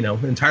 which,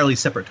 entirely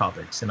separate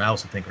topics. And I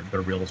also think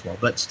they're real as well.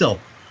 But still,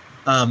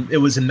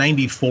 it was in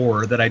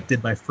 94 that I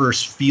did my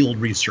first field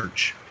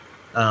research,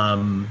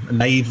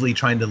 naively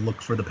trying to look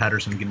for the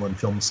Patterson-Gimlin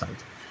film site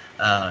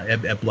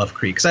at Bluff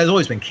Creek. Because I've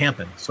always been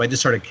camping. So I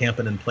just started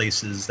camping in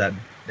places that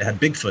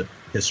had Bigfoot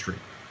history.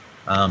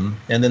 And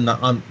then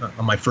on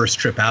my first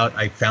trip out,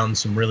 I found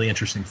some really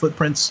interesting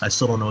footprints. I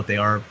still don't know what they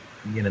are,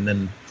 and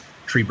then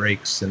tree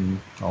breaks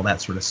and all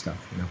that sort of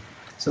stuff.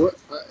 So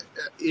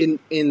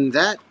in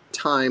that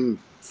time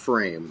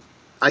frame,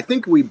 I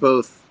think we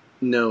both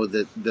know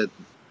that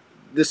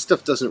this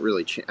stuff doesn't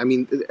really change. I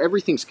mean,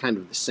 everything's kind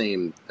of the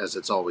same as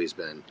it's always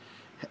been.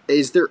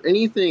 Is there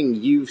anything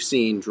you've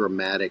seen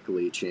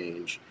dramatically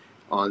change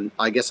on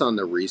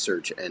the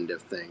research end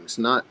of things?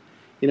 I'm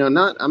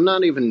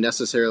not even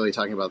necessarily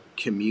talking about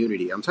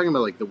community. I'm talking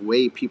about like the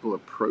way people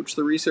approach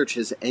the research.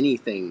 Has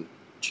anything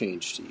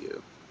changed to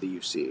you that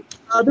you see?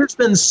 There's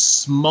been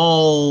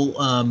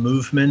small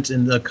movement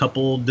in a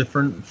couple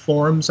different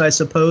forms, I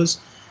suppose.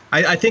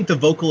 I think the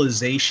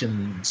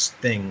vocalizations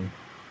thing,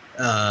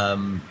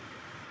 the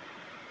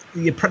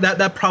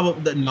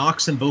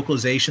knocks and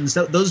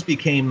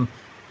vocalizations,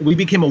 we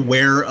became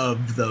aware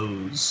of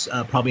those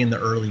probably in the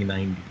early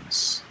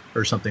 90s.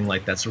 or something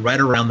like that. So right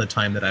around the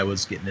time that I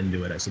was getting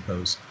into it, I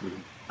suppose.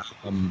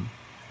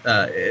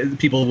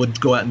 People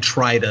would go out and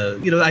try to,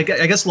 I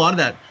guess a lot of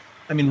that,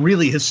 I mean,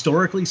 really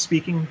historically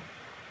speaking,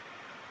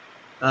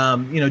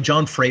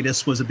 John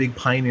Freitas was a big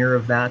pioneer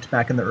of that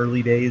back in the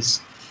early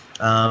days,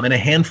 and a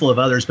handful of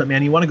others. But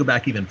man, you want to go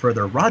back even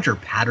further. Roger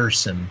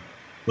Patterson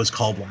was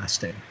call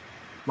blasting.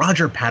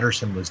 Roger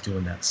Patterson was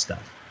doing that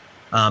stuff.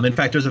 In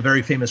fact, there's a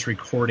very famous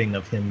recording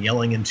of him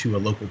yelling into a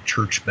local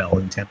church bell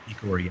in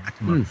Tampico or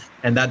Yakima,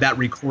 and that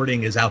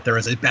recording is out there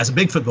as a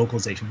Bigfoot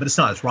vocalization, but it's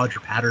not. It's Roger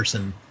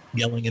Patterson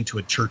yelling into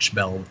a church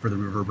bell for the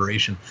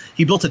reverberation.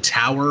 He built a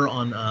tower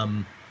on,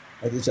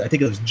 I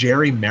think it was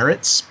Jerry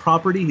Merritt's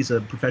property. He's a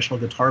professional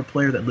guitar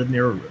player that lived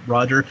near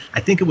Roger. I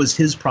think it was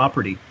his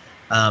property.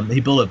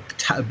 He built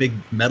a big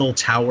metal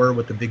tower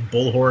with a big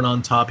bullhorn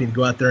on top. He'd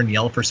go out there and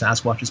yell for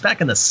Sasquatches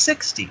back in the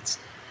 60s.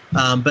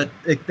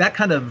 That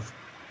kind of,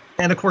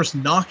 and of course,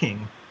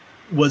 knocking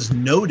was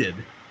noted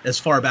as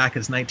far back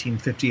as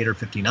 1958 or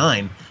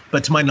 59.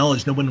 But to my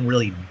knowledge, no one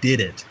really did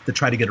it to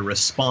try to get a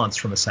response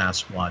from a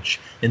Sasquatch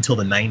until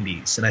the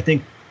 90s. And I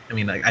think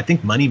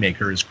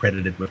Moneymaker is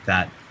credited with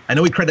that. I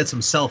know he credits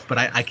himself, but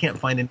I can't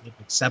find any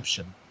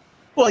exception.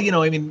 Well,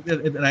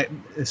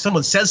 if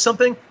someone says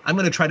something, I'm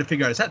going to try to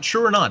figure out, is that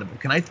true or not?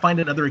 Can I find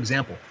another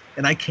example?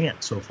 And I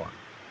can't so far.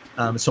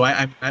 So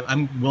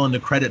I'm willing to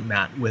credit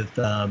Matt with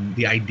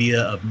the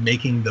idea of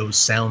making those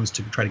sounds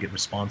to try to get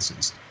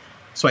responses.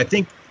 So I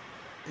think,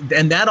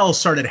 and that all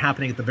started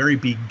happening at the very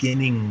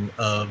beginning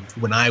of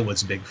when I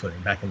was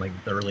Bigfooting, back in like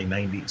the early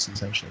 90s,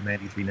 essentially,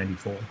 93,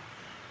 94.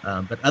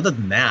 But other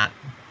than that,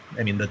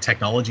 I mean, the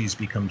technology's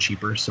become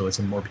cheaper, so it's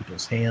in more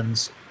people's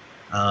hands.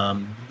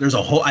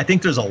 I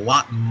think there's a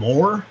lot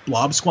more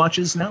blob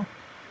squatches now.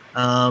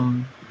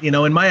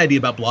 And my idea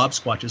about blob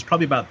squatches,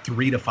 probably about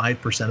 3 to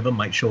 5% of them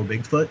might show a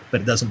Bigfoot,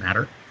 but it doesn't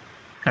matter.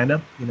 Kind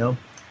of,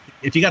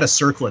 if you got to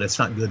circle it, it's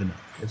not good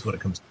enough, is what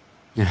it comes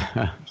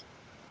to.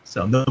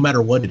 So no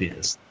matter what it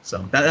is.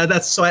 So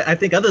I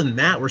think other than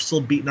that, we're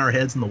still beating our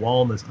heads in the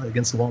wall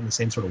against the wall in the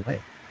same sort of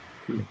way.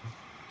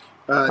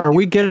 Are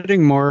we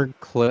getting more,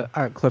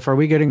 Cliff, are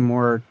we getting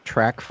more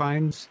track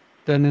finds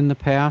than in the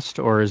past,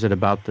 or is it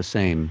about the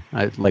same,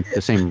 like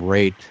the same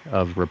rate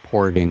of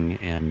reporting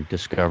and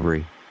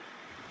discovery?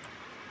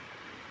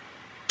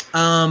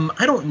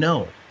 I don't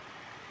know.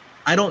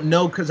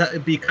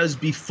 Because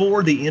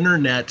before the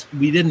internet,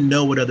 we didn't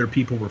know what other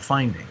people were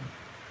finding.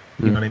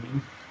 You know what I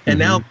mean? And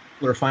now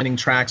people are finding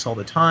tracks all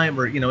the time,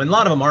 or, and a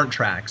lot of them aren't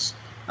tracks.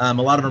 A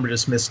lot of them are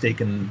just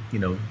mistaken,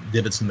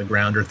 divots in the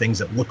ground or things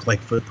that look like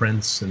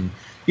footprints. And,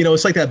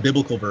 it's like that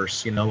biblical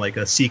verse, like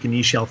a seek and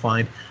ye shall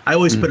find. I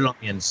always put it on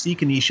the end,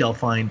 seek and ye shall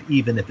find,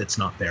 even if it's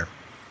not there.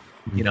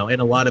 And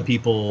a lot of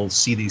people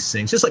see these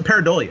things, just like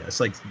pareidolia. It's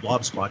like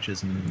blob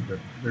squatches, and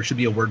there should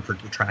be a word for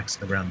the tracks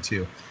in the ground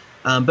too.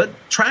 But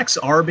tracks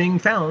are being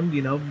found,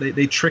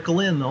 they trickle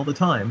in all the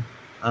time.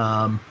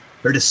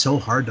 They're just so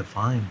hard to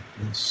find.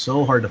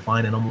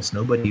 And almost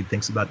nobody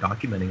thinks about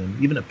documenting them,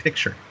 even a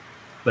picture.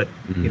 But,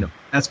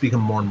 that's become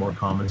more and more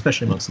common,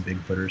 especially amongst the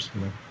Bigfooters.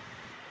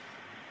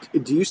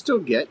 Do you still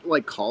get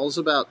like calls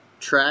about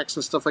tracks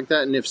and stuff like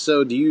that? And if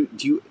so, do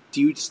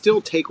you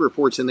still take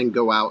reports and then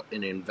go out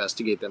and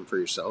investigate them for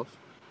yourself?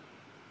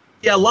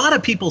 Yeah, a lot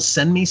of people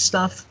send me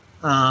stuff,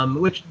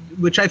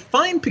 which I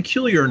find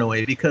peculiar in a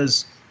way,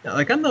 because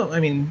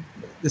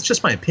it's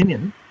just my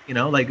opinion,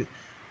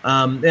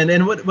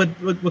 and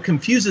what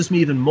confuses me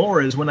even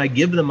more is when I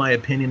give them my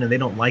opinion and they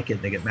don't like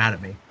it, they get mad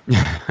at me.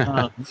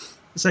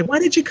 It's like, why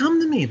did you come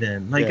to me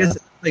then?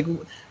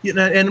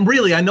 And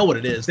really, I know what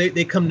it is.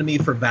 They come to me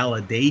for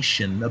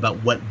validation about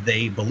what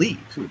they believe.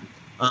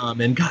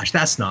 And gosh,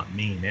 that's not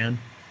me, man.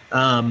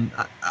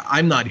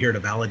 I'm not here to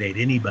validate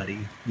anybody.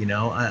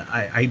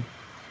 I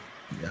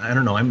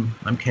don't know. I'm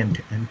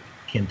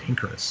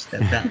cantankerous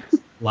at that. A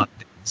lot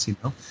of things,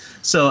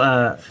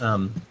 So,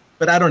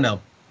 but I don't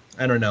know.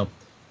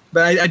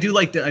 But I do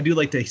like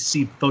to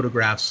see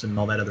photographs and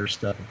all that other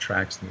stuff of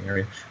tracks in the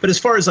area. But as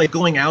far as like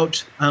going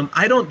out,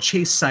 I don't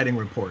chase sighting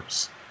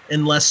reports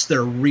unless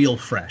they're real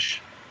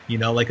fresh,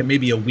 like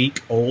maybe a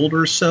week old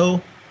or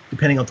so,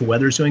 depending on what the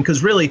weather's doing.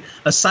 Because really,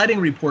 a sighting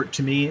report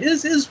to me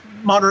is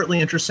moderately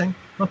interesting.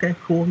 Okay,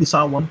 cool. You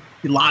saw one.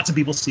 Lots of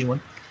people see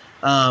one.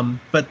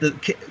 But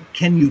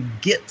can you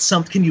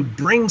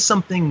bring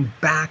something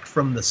back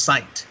from the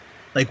site?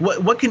 Like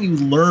what can you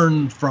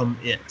learn from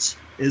it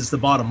is the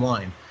bottom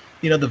line.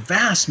 The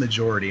vast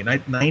majority,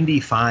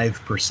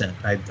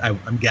 95%,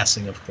 I'm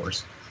guessing, of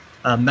course,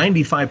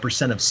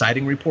 95% of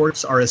sighting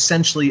reports are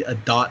essentially a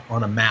dot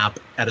on a map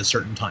at a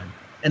certain time.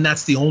 And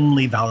that's the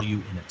only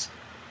value in it.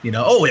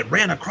 It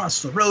ran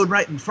across the road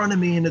right in front of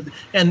me. And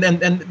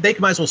they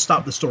might as well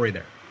stop the story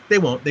there. They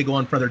won't. They go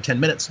on for another 10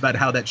 minutes about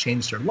how that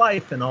changed their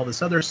life and all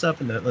this other stuff.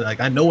 And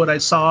I know what I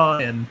saw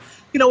and,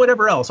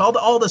 whatever else,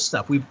 all this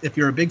stuff. If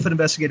you're a Bigfoot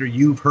investigator,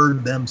 you've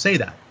heard them say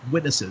that,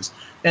 witnesses.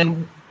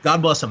 And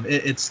God bless them.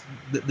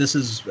 This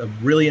is a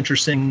really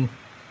interesting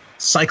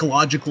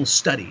psychological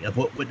study of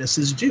what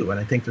witnesses do, and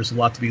I think there's a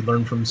lot to be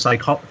learned from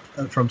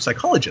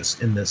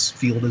psychologists in this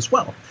field as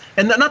well.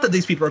 And not that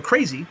these people are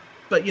crazy,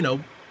 but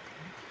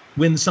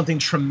when something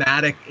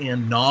traumatic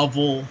and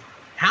novel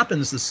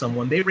happens to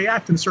someone, they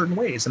react in certain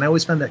ways, and I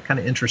always find that kind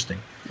of interesting.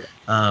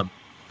 Yeah.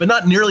 But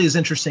not nearly as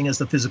interesting as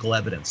the physical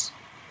evidence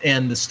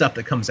and the stuff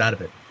that comes out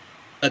of it.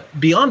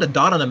 Beyond a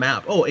dot on a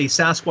map, a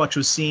Sasquatch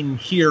was seen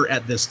here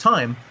at this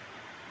time.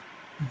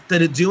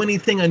 Did it do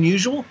anything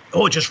unusual?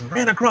 Oh, it just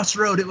ran across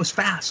the road. It was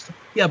fast.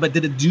 Yeah, but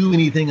did it do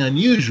anything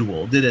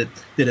unusual? Did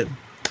it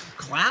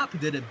clap?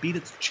 Did it beat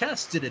its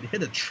chest? Did it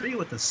hit a tree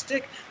with a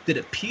stick? Did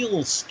it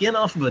peel skin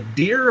off of a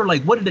deer?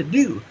 Like, what did it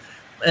do?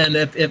 And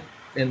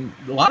and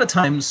a lot of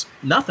times,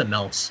 nothing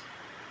else.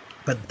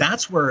 But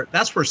that's where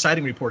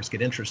sighting reports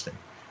get interesting.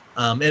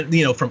 And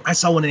I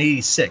saw one in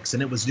 '86,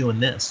 and it was doing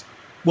this.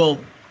 Well,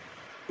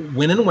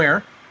 when and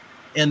where,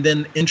 and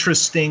then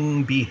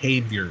interesting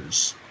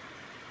behaviors,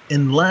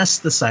 unless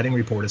the sighting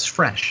report is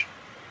fresh.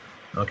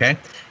 Okay?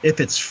 If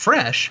it's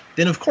fresh,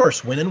 then of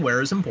course when and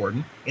where is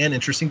important and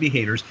interesting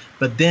behaviors,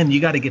 but then you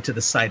got to get to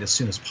the site as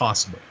soon as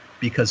possible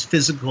because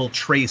physical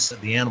trace of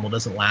the animal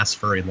doesn't last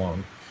very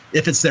long,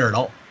 if it's there at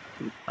all.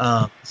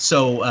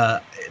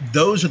 So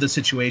those are the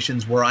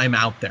situations where I'm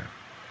out there.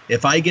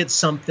 If I get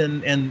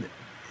something, and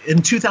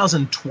in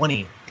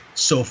 2020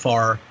 so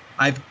far,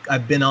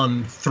 I've been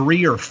on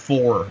 3 or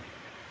 4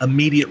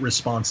 immediate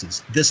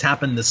responses. This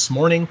happened this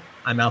morning,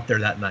 I'm out there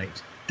that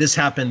night. This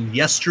happened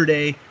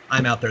yesterday,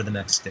 I'm out there the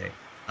next day.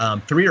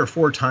 3 or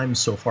 4 times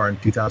so far in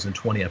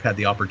 2020, I've had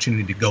the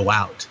opportunity to go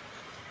out.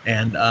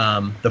 And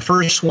the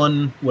first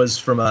one was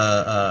from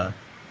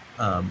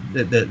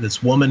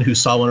this woman who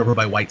saw one over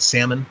by White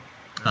Salmon.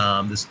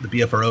 The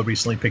BFRO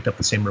recently picked up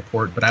the same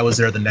report, but I was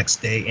there the next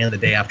day and the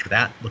day after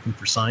that looking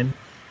for sign.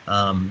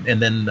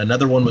 And then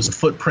another one was a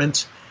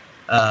footprint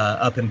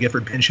up in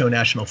Gifford-Pinchot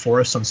National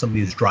Forest on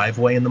somebody's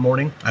driveway in the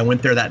morning. I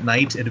went there that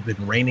night. It had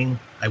been raining.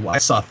 I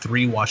saw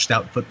 3 washed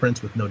out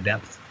footprints with no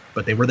depth,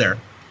 but they were there.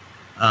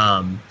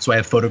 So I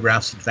have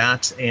photographs of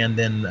that. And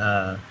then,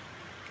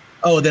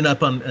 then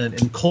up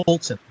in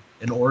Colton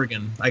in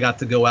Oregon, I got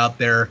to go out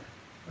there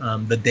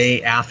the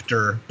day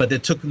after, but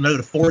it took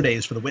another 4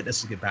 days for the witness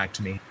to get back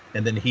to me.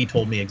 And then he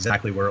told me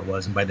exactly where it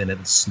was. And by then it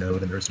had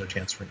snowed and there was no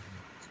chance for anything.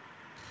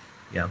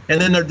 Yeah,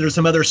 and then there's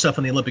some other stuff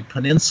on the Olympic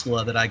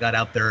Peninsula that I got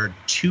out there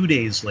 2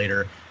 days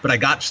later, but I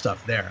got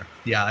stuff there.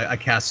 Yeah, I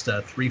cast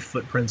 3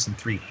 footprints and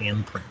 3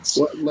 handprints.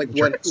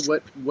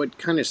 What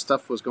kind of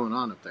stuff was going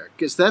on up there?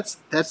 Because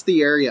that's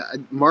the area.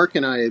 Mark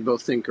and I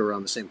both think are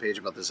on the same page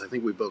about this. I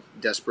think we both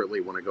desperately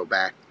want to go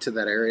back to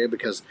that area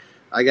because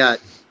I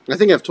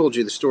think I've told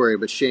you the story,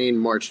 but Shane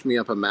marched me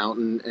up a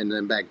mountain and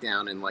then back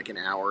down in like an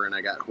hour, and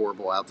I got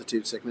horrible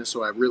altitude sickness.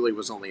 So I really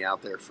was only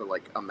out there for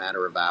like a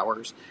matter of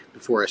hours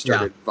before I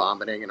started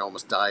vomiting and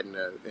almost died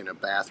in a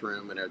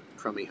bathroom in a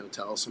crummy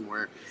hotel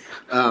somewhere.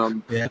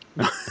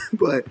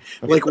 But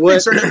like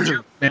what?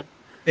 I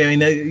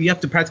mean, you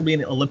have to practically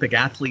be an Olympic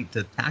athlete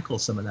to tackle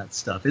some of that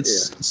stuff.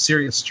 It's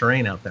serious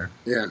terrain out there.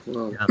 Yeah,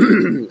 well,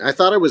 I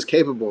thought I was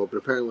capable, but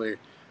apparently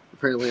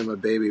I'm a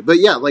baby. But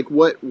yeah, like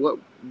what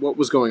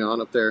was going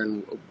on up there,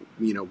 and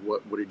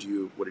what did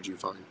you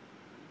find?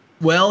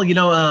 Well,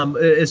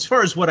 as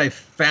far as what I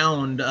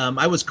found,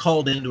 I was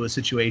called into a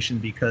situation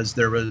because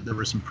there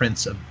were some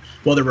prints of,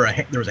 there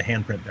was a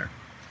handprint there,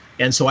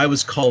 and so I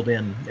was called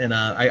in, and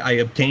I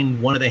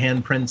obtained one of the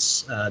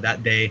handprints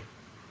that day,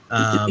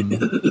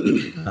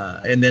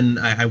 and then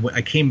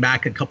I came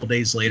back a couple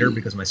days later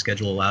because my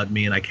schedule allowed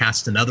me, and I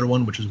cast another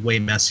one, which was way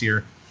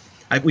messier.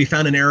 We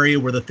found an area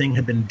where the thing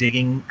had been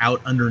digging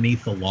out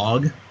underneath a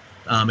log,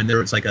 and there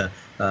was like a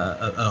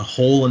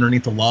hole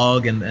underneath the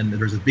log, and there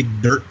was a big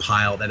dirt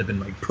pile that had been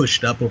like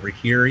pushed up over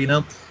here,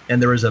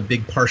 and there was a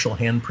big partial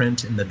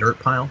handprint in the dirt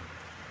pile.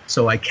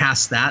 So I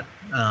cast that.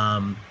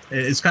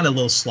 It's kind of a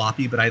little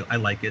sloppy, but I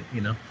like it,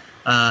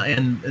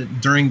 And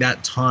during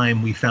that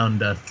time, we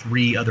found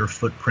 3 other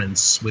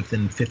footprints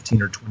within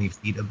 15 or 20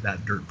 feet of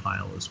that dirt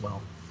pile as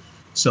well.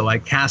 So I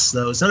cast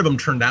those. None of them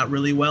turned out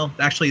really well.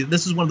 Actually,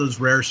 this is one of those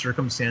rare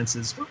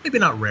circumstances. Well, maybe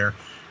not rare.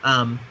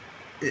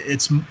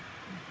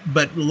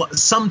 But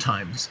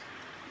sometimes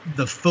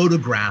the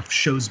photograph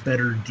shows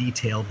better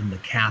detail than the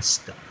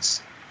cast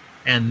does.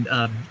 And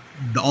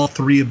all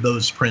 3 of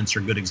those prints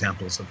are good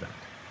examples of that.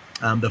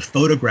 The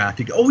photograph,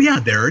 you go, oh yeah,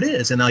 there it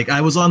is. And like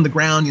I was on the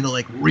ground,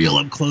 like real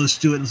up close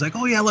to it. And it's like,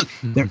 oh yeah, look,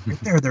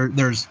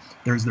 there's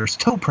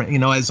toe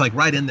print. It's like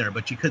right in there,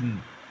 but you couldn't.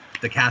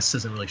 The cast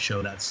doesn't really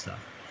show that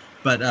stuff.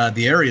 But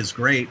the area is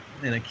great,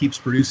 and it keeps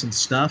producing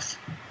stuff,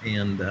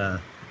 and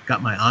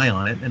got my eye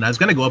on it. And I was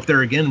going to go up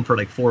there again for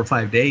like 4 or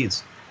 5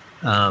 days,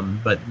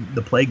 but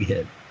the plague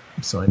hit,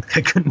 so I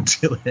couldn't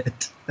do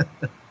it.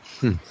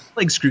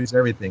 Plague screws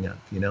everything up,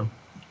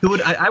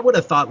 I would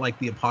have thought like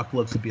the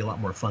apocalypse would be a lot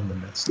more fun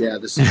than this. Yeah,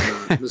 this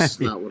is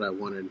not what I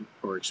wanted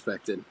or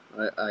expected.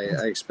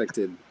 I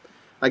expected.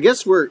 I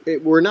guess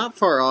we're not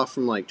far off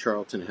from like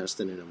Charlton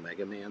Heston and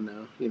Omega Man,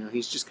 though.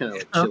 He's just kind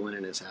of chilling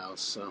in his house,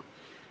 so.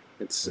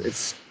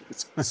 It's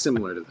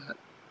similar to that.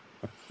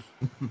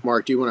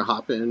 Mark, do you want to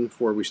hop in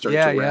before we start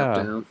to wrap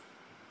down?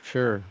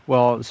 Sure.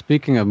 Well,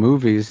 speaking of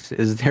movies,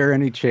 is there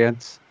any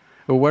chance?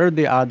 What are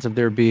the odds of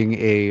there being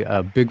a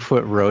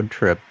Bigfoot road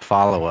trip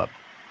follow-up?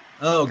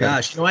 Oh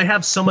gosh, I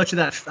have so much of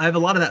that. I have a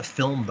lot of that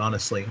filmed,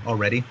 honestly,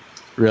 already.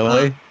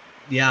 Really?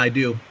 Yeah, I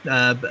do.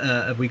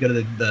 If we go to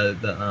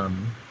the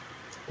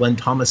Glenn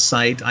Thomas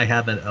site, I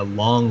have a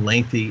long,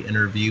 lengthy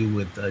interview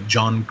with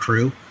John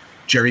Crew,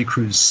 Jerry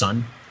Crew's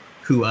son,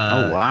 who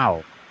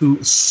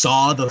who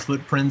saw the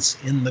footprints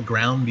in the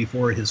ground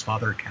before his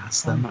father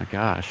cast them. Oh my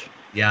gosh.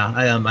 Yeah,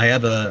 I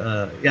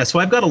have so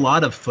I've got a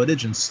lot of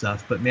footage and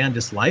stuff, but man,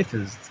 just life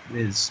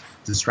is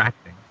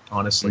distracting,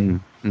 honestly.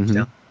 Mm-hmm.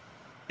 Yeah.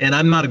 And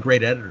I'm not a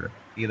great editor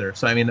either.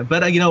 So I mean,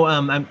 but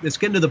it's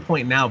getting to the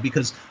point now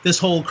because this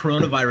whole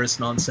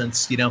coronavirus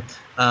nonsense,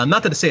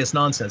 not to say it's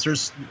nonsense.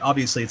 There's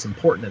obviously it's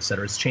important, et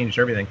cetera. It's changed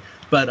everything,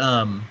 but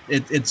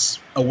it's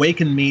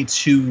awakened me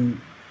to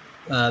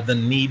the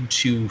need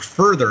to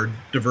further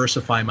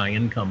diversify my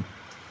income.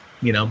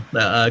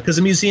 Because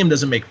the museum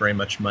doesn't make very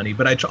much money,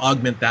 but I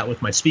augment that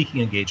with my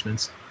speaking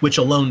engagements, which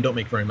alone don't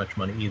make very much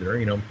money either.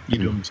 You do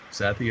them,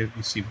 Seth, you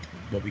see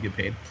what we get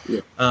paid.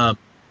 Yeah.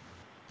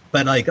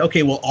 But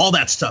all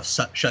that stuff's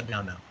shut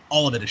down now.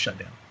 All of it is shut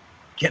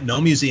down. No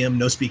museum,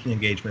 no speaking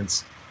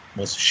engagements.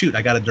 Well, shoot,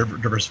 I got to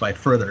diversify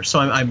further. So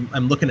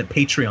I'm looking at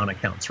Patreon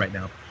accounts right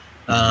now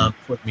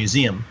for the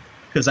museum.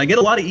 Because I get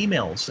a lot of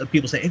emails of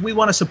people saying, hey, we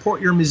want to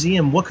support your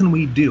museum. What can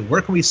we do?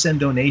 Where can we send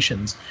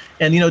donations?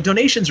 And,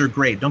 donations are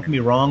great. Don't get me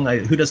wrong.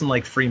 Who doesn't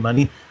like free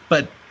money?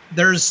 But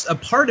there's a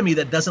part of me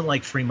that doesn't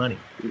like free money.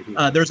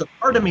 There's a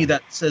part of me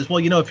that says, well,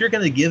 if you're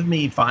going to give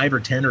me $5 or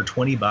 $10 or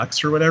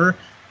 $20 or whatever,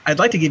 I'd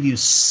like to give you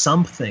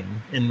something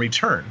in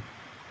return.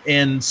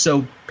 And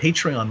so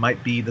Patreon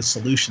might be the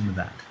solution to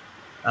that.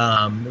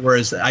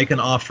 Whereas I can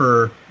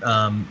offer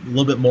a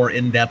little bit more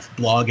in-depth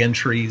blog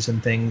entries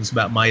and things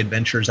about my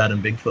adventures out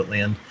in Bigfoot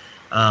land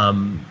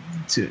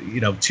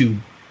to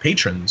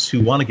patrons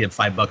who want to give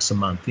 $5 a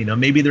month.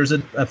 Maybe there's a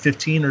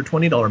 $15 or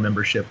 $20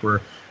 membership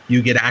where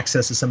you get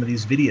access to some of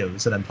these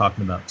videos that I'm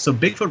talking about. So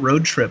Bigfoot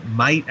Road Trip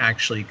might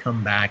actually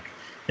come back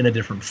in a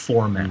different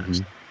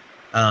format,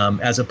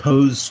 as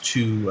opposed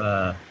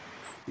to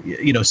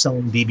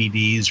selling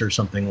DVDs or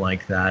something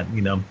like that.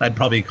 I'd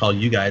probably call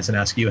you guys and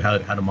ask you how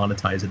to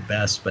monetize it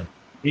best, but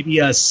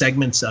maybe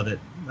segments of it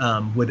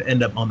would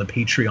end up on the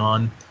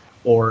Patreon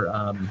or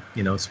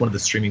it's one of the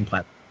streaming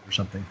platforms or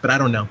something. But I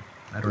don't know.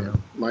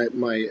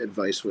 My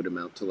advice would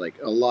amount to like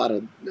a lot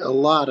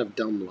of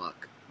dumb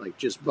luck. Like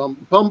just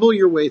bumble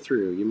your way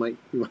through. You might.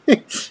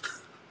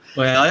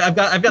 Well, I've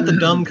got the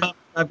dumb cover.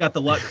 I've got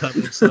the luck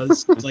covered. So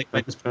it's like if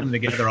I just put them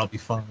together, I'll be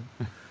fine.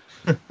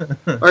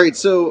 All right,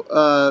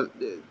 so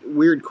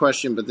weird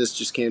question, but this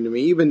just came to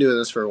me. You've been doing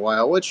this for a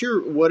while. What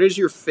is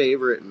your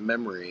favorite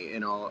memory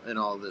in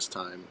all this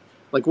time?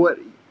 Like what,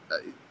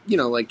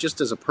 like just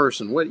as a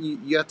person, what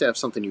you have to have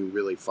something you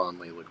really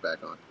fondly look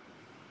back on.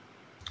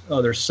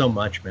 Oh, there's so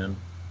much, man.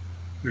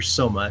 There's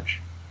so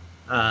much.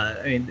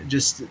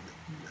 Just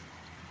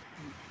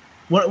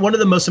one of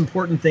the most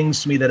important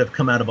things to me that have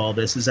come out of all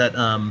this is that,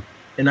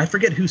 and I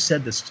forget who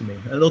said this to me.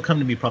 It'll come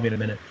to me probably in a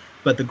minute.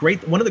 But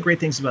one of the great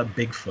things about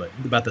Bigfoot,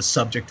 about the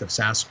subject of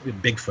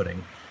Bigfooting,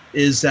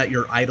 is that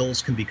your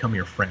idols can become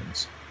your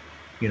friends.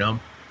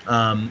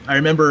 I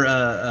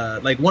remember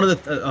like one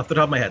of the off the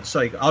top of my head.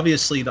 So like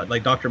obviously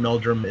like Dr.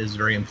 Meldrum is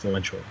very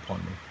influential upon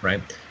me,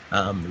 right?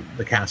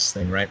 The cast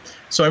thing, right?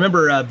 So I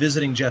remember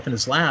visiting Jeff in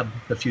his lab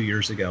a few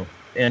years ago,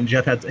 and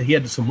Jeff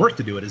had some work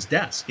to do at his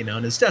desk,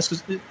 and his desk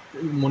was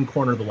in one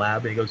corner of the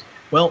lab. And he goes,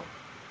 "Well,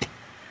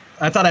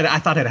 I thought I'd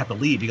have to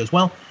leave." He goes,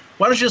 "Well,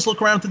 why don't you just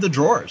look around through the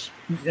drawers?"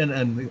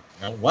 And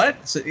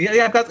what? So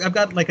yeah, I've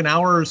got like an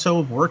hour or so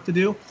of work to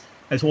do.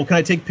 I said, "Well, can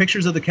I take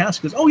pictures of the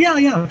cast?" He goes, "Oh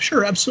yeah,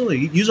 sure,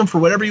 absolutely. Use them for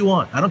whatever you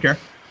want. I don't care."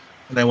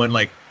 And I went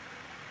like,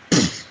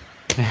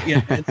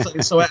 yeah.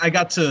 And so I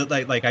got to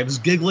like I was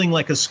giggling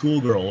like a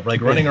schoolgirl,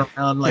 like running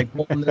around like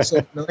pulling this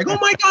up, and like, "Oh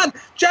my God,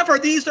 Jeff, are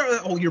these?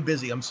 Oh, you're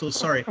busy. I'm so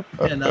sorry."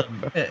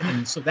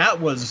 And so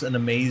that was an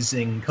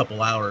amazing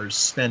couple hours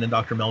spent in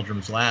Dr.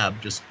 Meldrum's lab,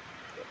 just.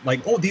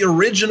 Like, the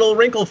original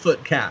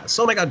Wrinklefoot cast.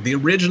 Oh my God, the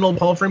original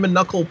Paul Freeman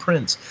knuckle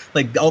prints.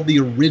 Like all the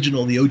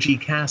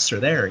OG casts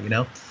are there,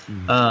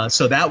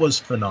 So that was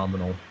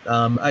phenomenal.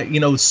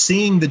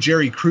 Seeing the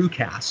Jerry Crew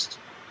cast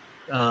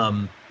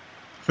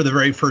for the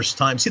very first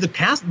time. See,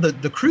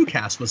 the Crew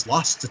cast was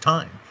lost to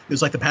time. It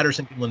was like the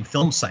Patterson Gimlin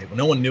film site when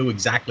no one knew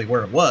exactly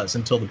where it was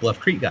until the Bluff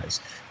Creek guys.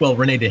 Well,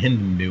 Renee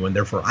DeHinden knew, and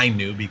therefore I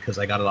knew because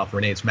I got it off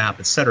Renee's map,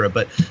 etc.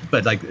 But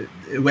like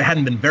it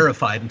hadn't been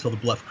verified until the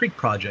Bluff Creek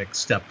project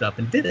stepped up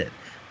and did it.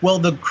 Well,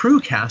 the Crew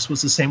cast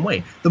was the same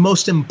way.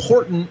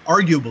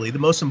 Arguably the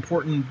most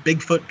important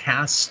Bigfoot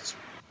cast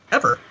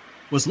ever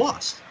was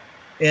lost.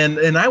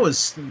 And I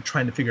was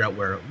trying to figure out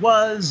where it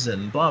was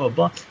and blah, blah,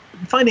 blah.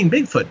 Finding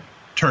Bigfoot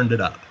turned it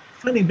up.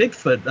 Finding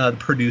Bigfoot,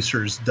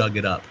 producers dug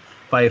it up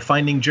by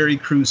finding Jerry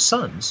Crew's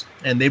sons,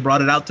 and they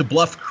brought it out to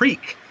Bluff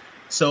Creek.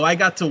 So I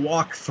got to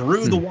walk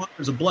through the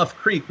waters of Bluff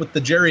Creek with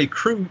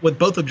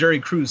both of Jerry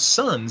Crew's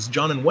sons,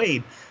 John and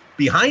Wade,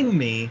 behind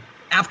me,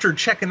 after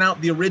checking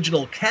out the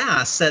original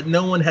cast that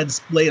no one had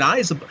laid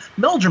eyes upon.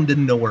 Meldrum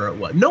didn't know where it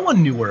was. No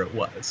one knew where it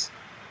was.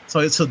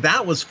 So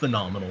that was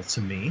phenomenal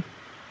to me.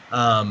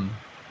 And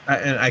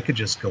I could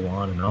just go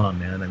on and on,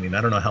 man. I mean,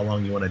 I don't know how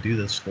long you want to do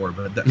this for,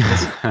 but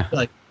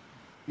like,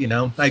 you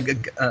know, I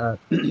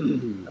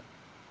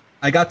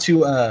got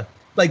to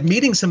like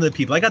meeting some of the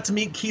people. I got to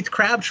meet Keith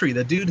Crabtree,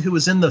 the dude who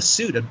was in the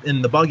suit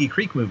in the Boggy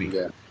Creek movie.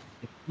 Yeah.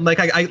 Like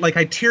I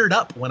teared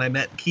up when I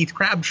met Keith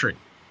Crabtree,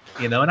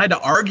 you know, and I had to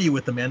argue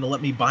with the man to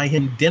let me buy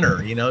him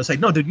dinner. You know, it's like,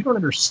 no, dude, you don't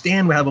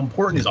understand how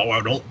important it is.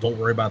 Oh, don't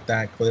worry about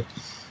that, Cliff.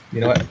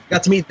 You know, I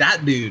got to meet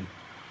that dude,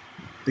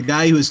 the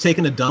guy who was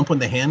taking a dump when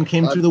the hand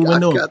came through the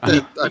window.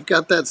 I've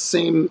got that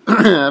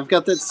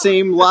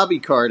same lobby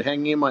card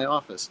hanging in my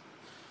office.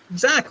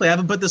 Exactly. I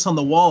haven't put this on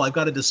the wall. I've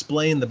got a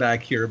display in the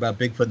back here about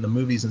Bigfoot in the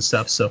movies and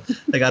stuff, so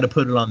I got to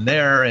put it on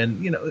there,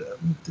 and you know,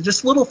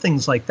 just little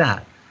things like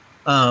that.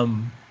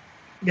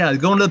 Yeah,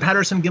 going to the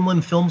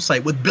Patterson-Gimlin film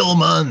site with Bill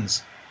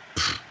Munns.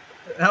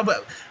 How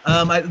about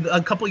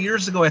a couple of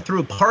years ago, I threw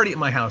a party at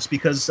my house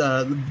because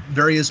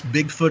various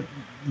Bigfoot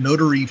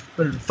notary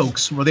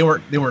folks. Well, they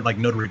weren't like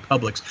notary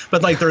publics,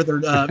 but like they're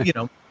you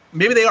know,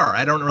 maybe they are.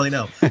 I don't really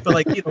know, but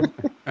like, you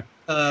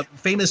know,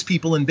 famous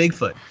people in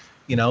Bigfoot,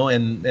 you know,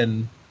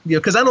 and you know,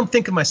 because I don't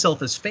think of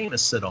myself as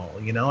famous at all.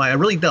 You know, I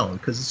really don't,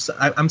 because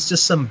I'm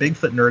just some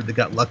Bigfoot nerd that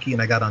got lucky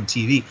and I got on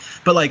TV.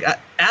 But like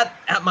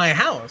at my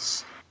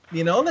house,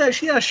 you know,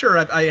 yeah, sure,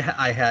 I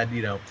had,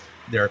 you know,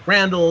 Derek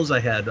Randalls, I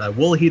had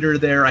Woolheater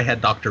there, I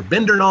had Dr.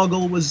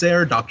 Bindernagel was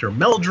there, Dr.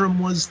 Meldrum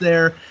was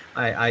there.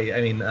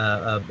 I mean,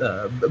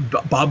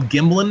 Bob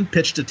Gimlin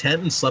pitched a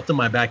tent and slept in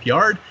my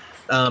backyard.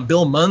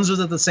 Bill Munns was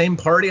at the same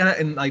party,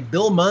 and like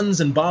Bill Munns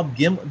and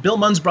Bill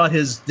Munns brought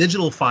his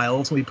digital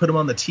files and we put them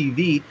on the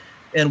TV,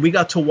 and we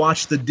got to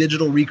watch the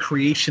digital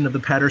recreation of the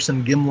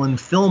Patterson-Gimlin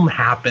film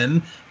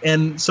happen.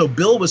 And so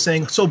Bill was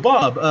saying, so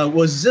Bob,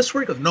 was this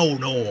where he goes,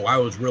 no, I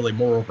was really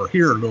more over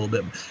here a little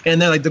bit.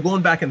 And then like they're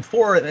going back and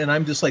forth, and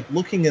I'm just like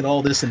looking at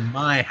all this in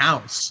my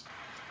house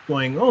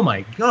going, oh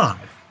my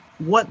God,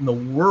 what in the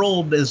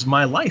world is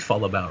my life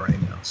all about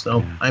right now?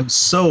 So I'm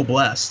so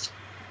blessed.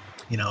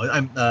 You know,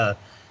 I'm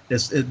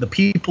the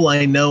people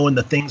I know and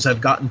the things I've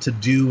gotten to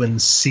do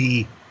and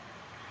see.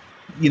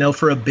 You know,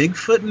 for a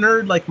Bigfoot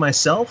nerd like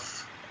myself,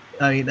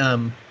 I mean,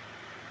 I'm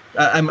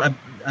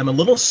a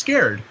little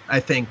scared, I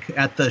think,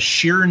 at the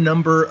sheer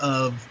number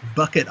of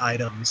bucket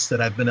items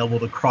that I've been able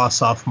to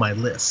cross off my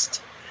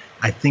list.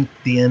 I think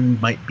the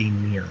end might be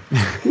near.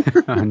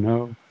 I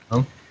know.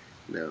 Oh?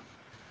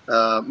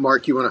 No.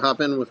 Mark, you want to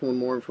hop in with one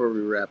more before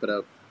we wrap it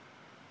up?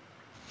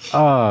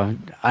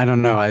 I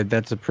don't know.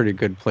 That's a pretty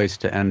good place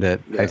to end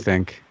it, I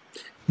think.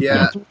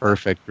 Yeah. That's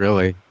perfect,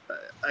 really.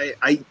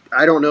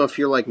 I don't know if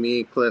you're like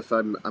me, Cliff.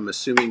 I'm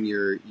assuming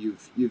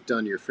you've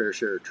done your fair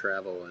share of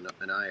travel,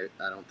 and I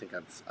don't think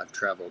I've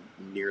traveled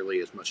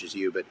nearly as much as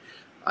you. But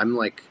I'm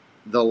like,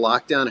 the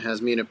lockdown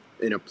has me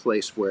in a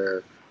place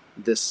where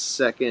this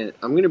second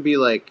I'm gonna be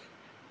like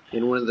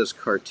in one of those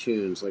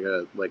cartoons, like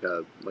a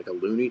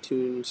Looney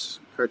Tunes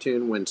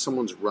cartoon, when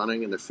someone's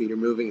running and their feet are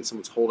moving and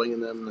someone's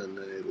holding them and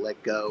they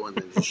let go and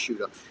then just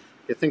shoot up.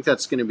 I think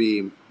that's gonna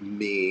be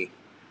me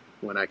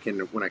when I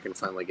can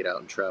finally get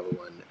out and travel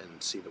and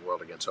see the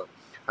world again. So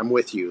I'm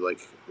with you.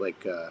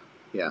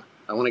 Yeah,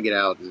 I want to get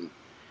out and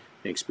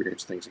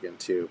experience things again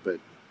too. But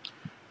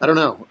I don't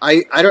know.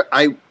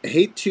 I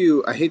hate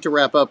to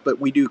wrap up, but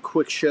we do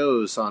quick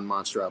shows on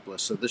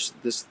Monsteropolis. So this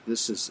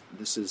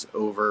is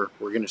over.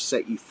 We're gonna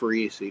set you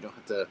free, so you don't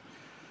have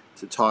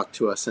to talk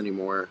to us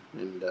anymore.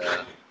 And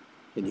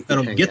you can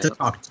I don't get to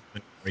talk to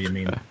me. What do you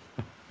mean?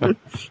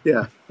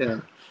 Yeah.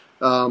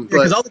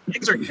 Because all the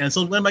gigs are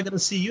canceled. When am I going to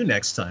see you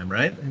next time?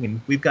 Right? I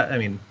mean,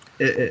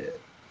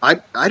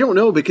 I don't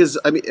know, because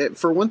I mean,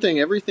 for one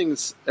thing,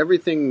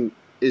 everything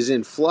is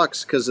in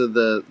flux because of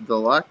the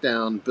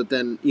lockdown. But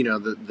then, you know,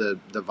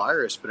 the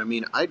virus. But I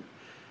mean,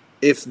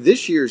 if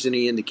this year's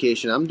any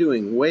indication, I'm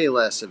doing way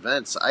less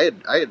events. I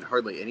had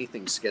hardly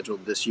anything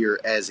scheduled this year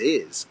as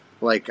is.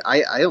 Like I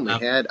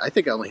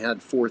think I only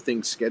had 4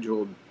 things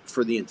scheduled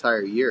for the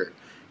entire year,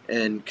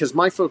 and because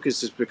my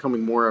focus is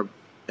becoming more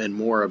and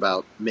more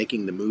about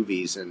making the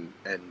movies and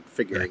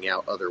figuring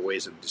out other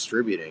ways of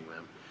distributing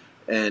them.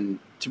 And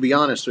to be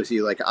honest with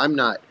you, like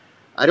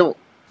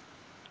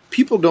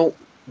people don't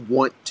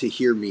want to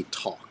hear me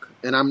talk,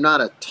 and I'm not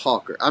a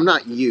talker. I'm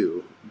not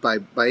you by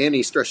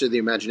any stretch of the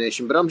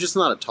imagination, but I'm just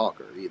not a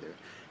talker either.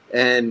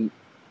 And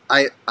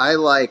I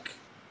like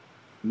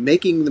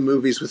making the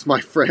movies with my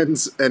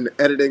friends and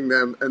editing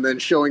them and then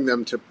showing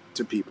them to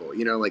people,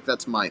 you know, like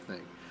that's my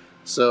thing.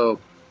 So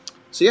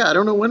yeah, I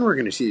don't know when we're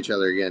going to see each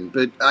other again,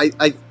 but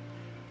I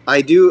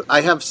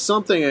have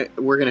something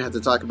we're going to have to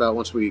talk about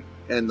once we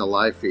end the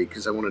live feed,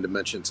 because I wanted to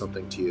mention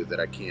something to you that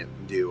I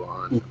can't do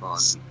on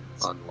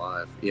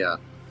live. Yeah.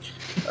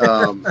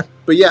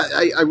 But yeah,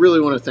 I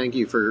really want to thank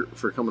you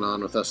for coming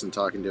on with us and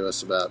talking to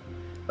us about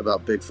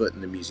Bigfoot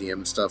and the museum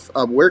and stuff.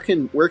 Where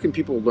can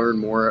people learn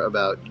more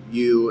about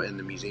you and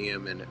the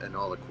museum and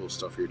all the cool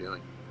stuff you're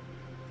doing?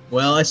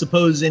 Well, I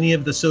suppose any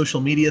of the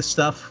social media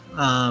stuff.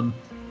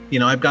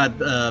 I've got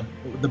the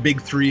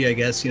big three, I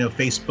guess,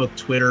 Facebook,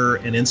 Twitter,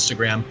 and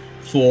Instagram.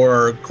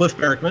 For Cliff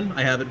Barackman,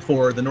 I have it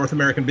for the North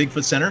American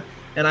Bigfoot Center,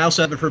 and I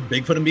also have it for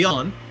Bigfoot and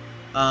Beyond.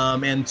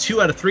 And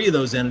 2 out of 3 of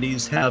those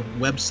entities have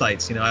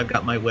websites. I've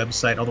got my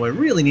website, although I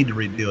really need to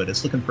redo it.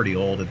 It's looking pretty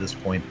old at this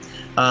point.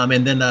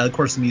 And then, of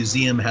course, the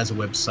museum has a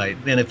website.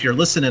 And if you're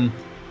listening,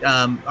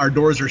 our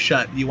doors are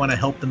shut. You want to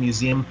help the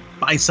museum,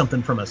 buy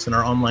something from us in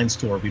our online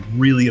store. We'd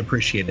really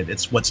appreciate it.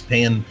 It's what's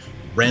paying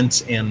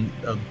rent and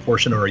a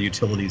portion of our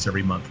utilities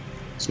every month.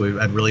 So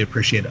I'd really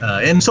appreciate it.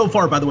 And so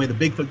far, by the way, the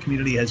Bigfoot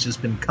community has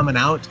just been coming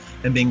out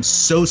and being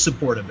so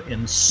supportive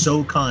and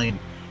so kind.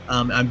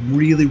 I'm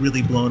really,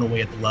 really blown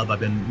away at the love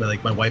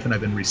my wife and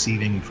I've been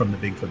receiving from the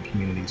Bigfoot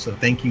community. So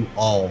thank you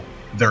all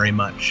very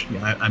much.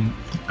 I'm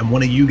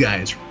one of you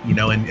guys,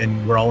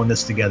 and we're all in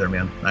this together,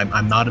 man.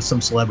 I'm not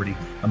some celebrity.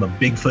 I'm a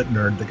Bigfoot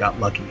nerd that got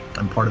lucky.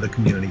 I'm part of the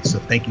community. So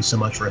thank you so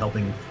much for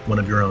helping one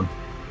of your own.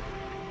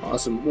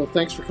 Awesome. Well,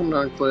 thanks for coming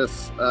on,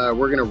 Cliff. We're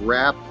going to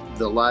wrap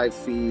the live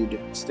feed.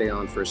 Stay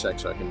on for a sec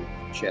so I can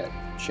chat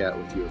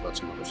with you about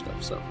some other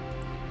stuff. So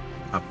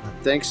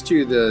thanks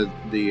to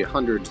the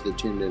hundreds that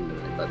tuned in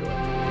tonight, by the way.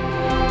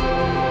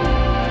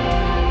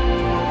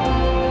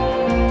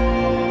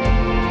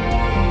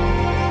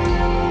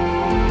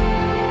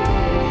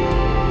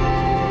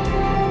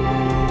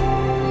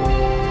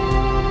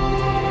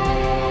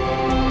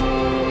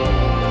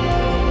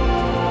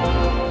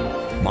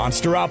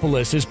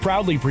 Monsteropolis is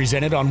proudly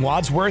presented on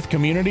Wadsworth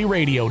Community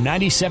Radio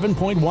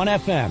 97.1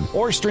 FM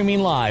or streaming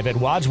live at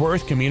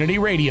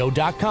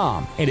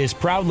wadsworthcommunityradio.com. It is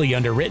proudly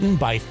underwritten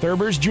by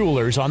Thurber's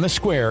Jewelers on the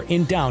Square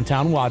in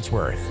downtown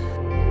Wadsworth.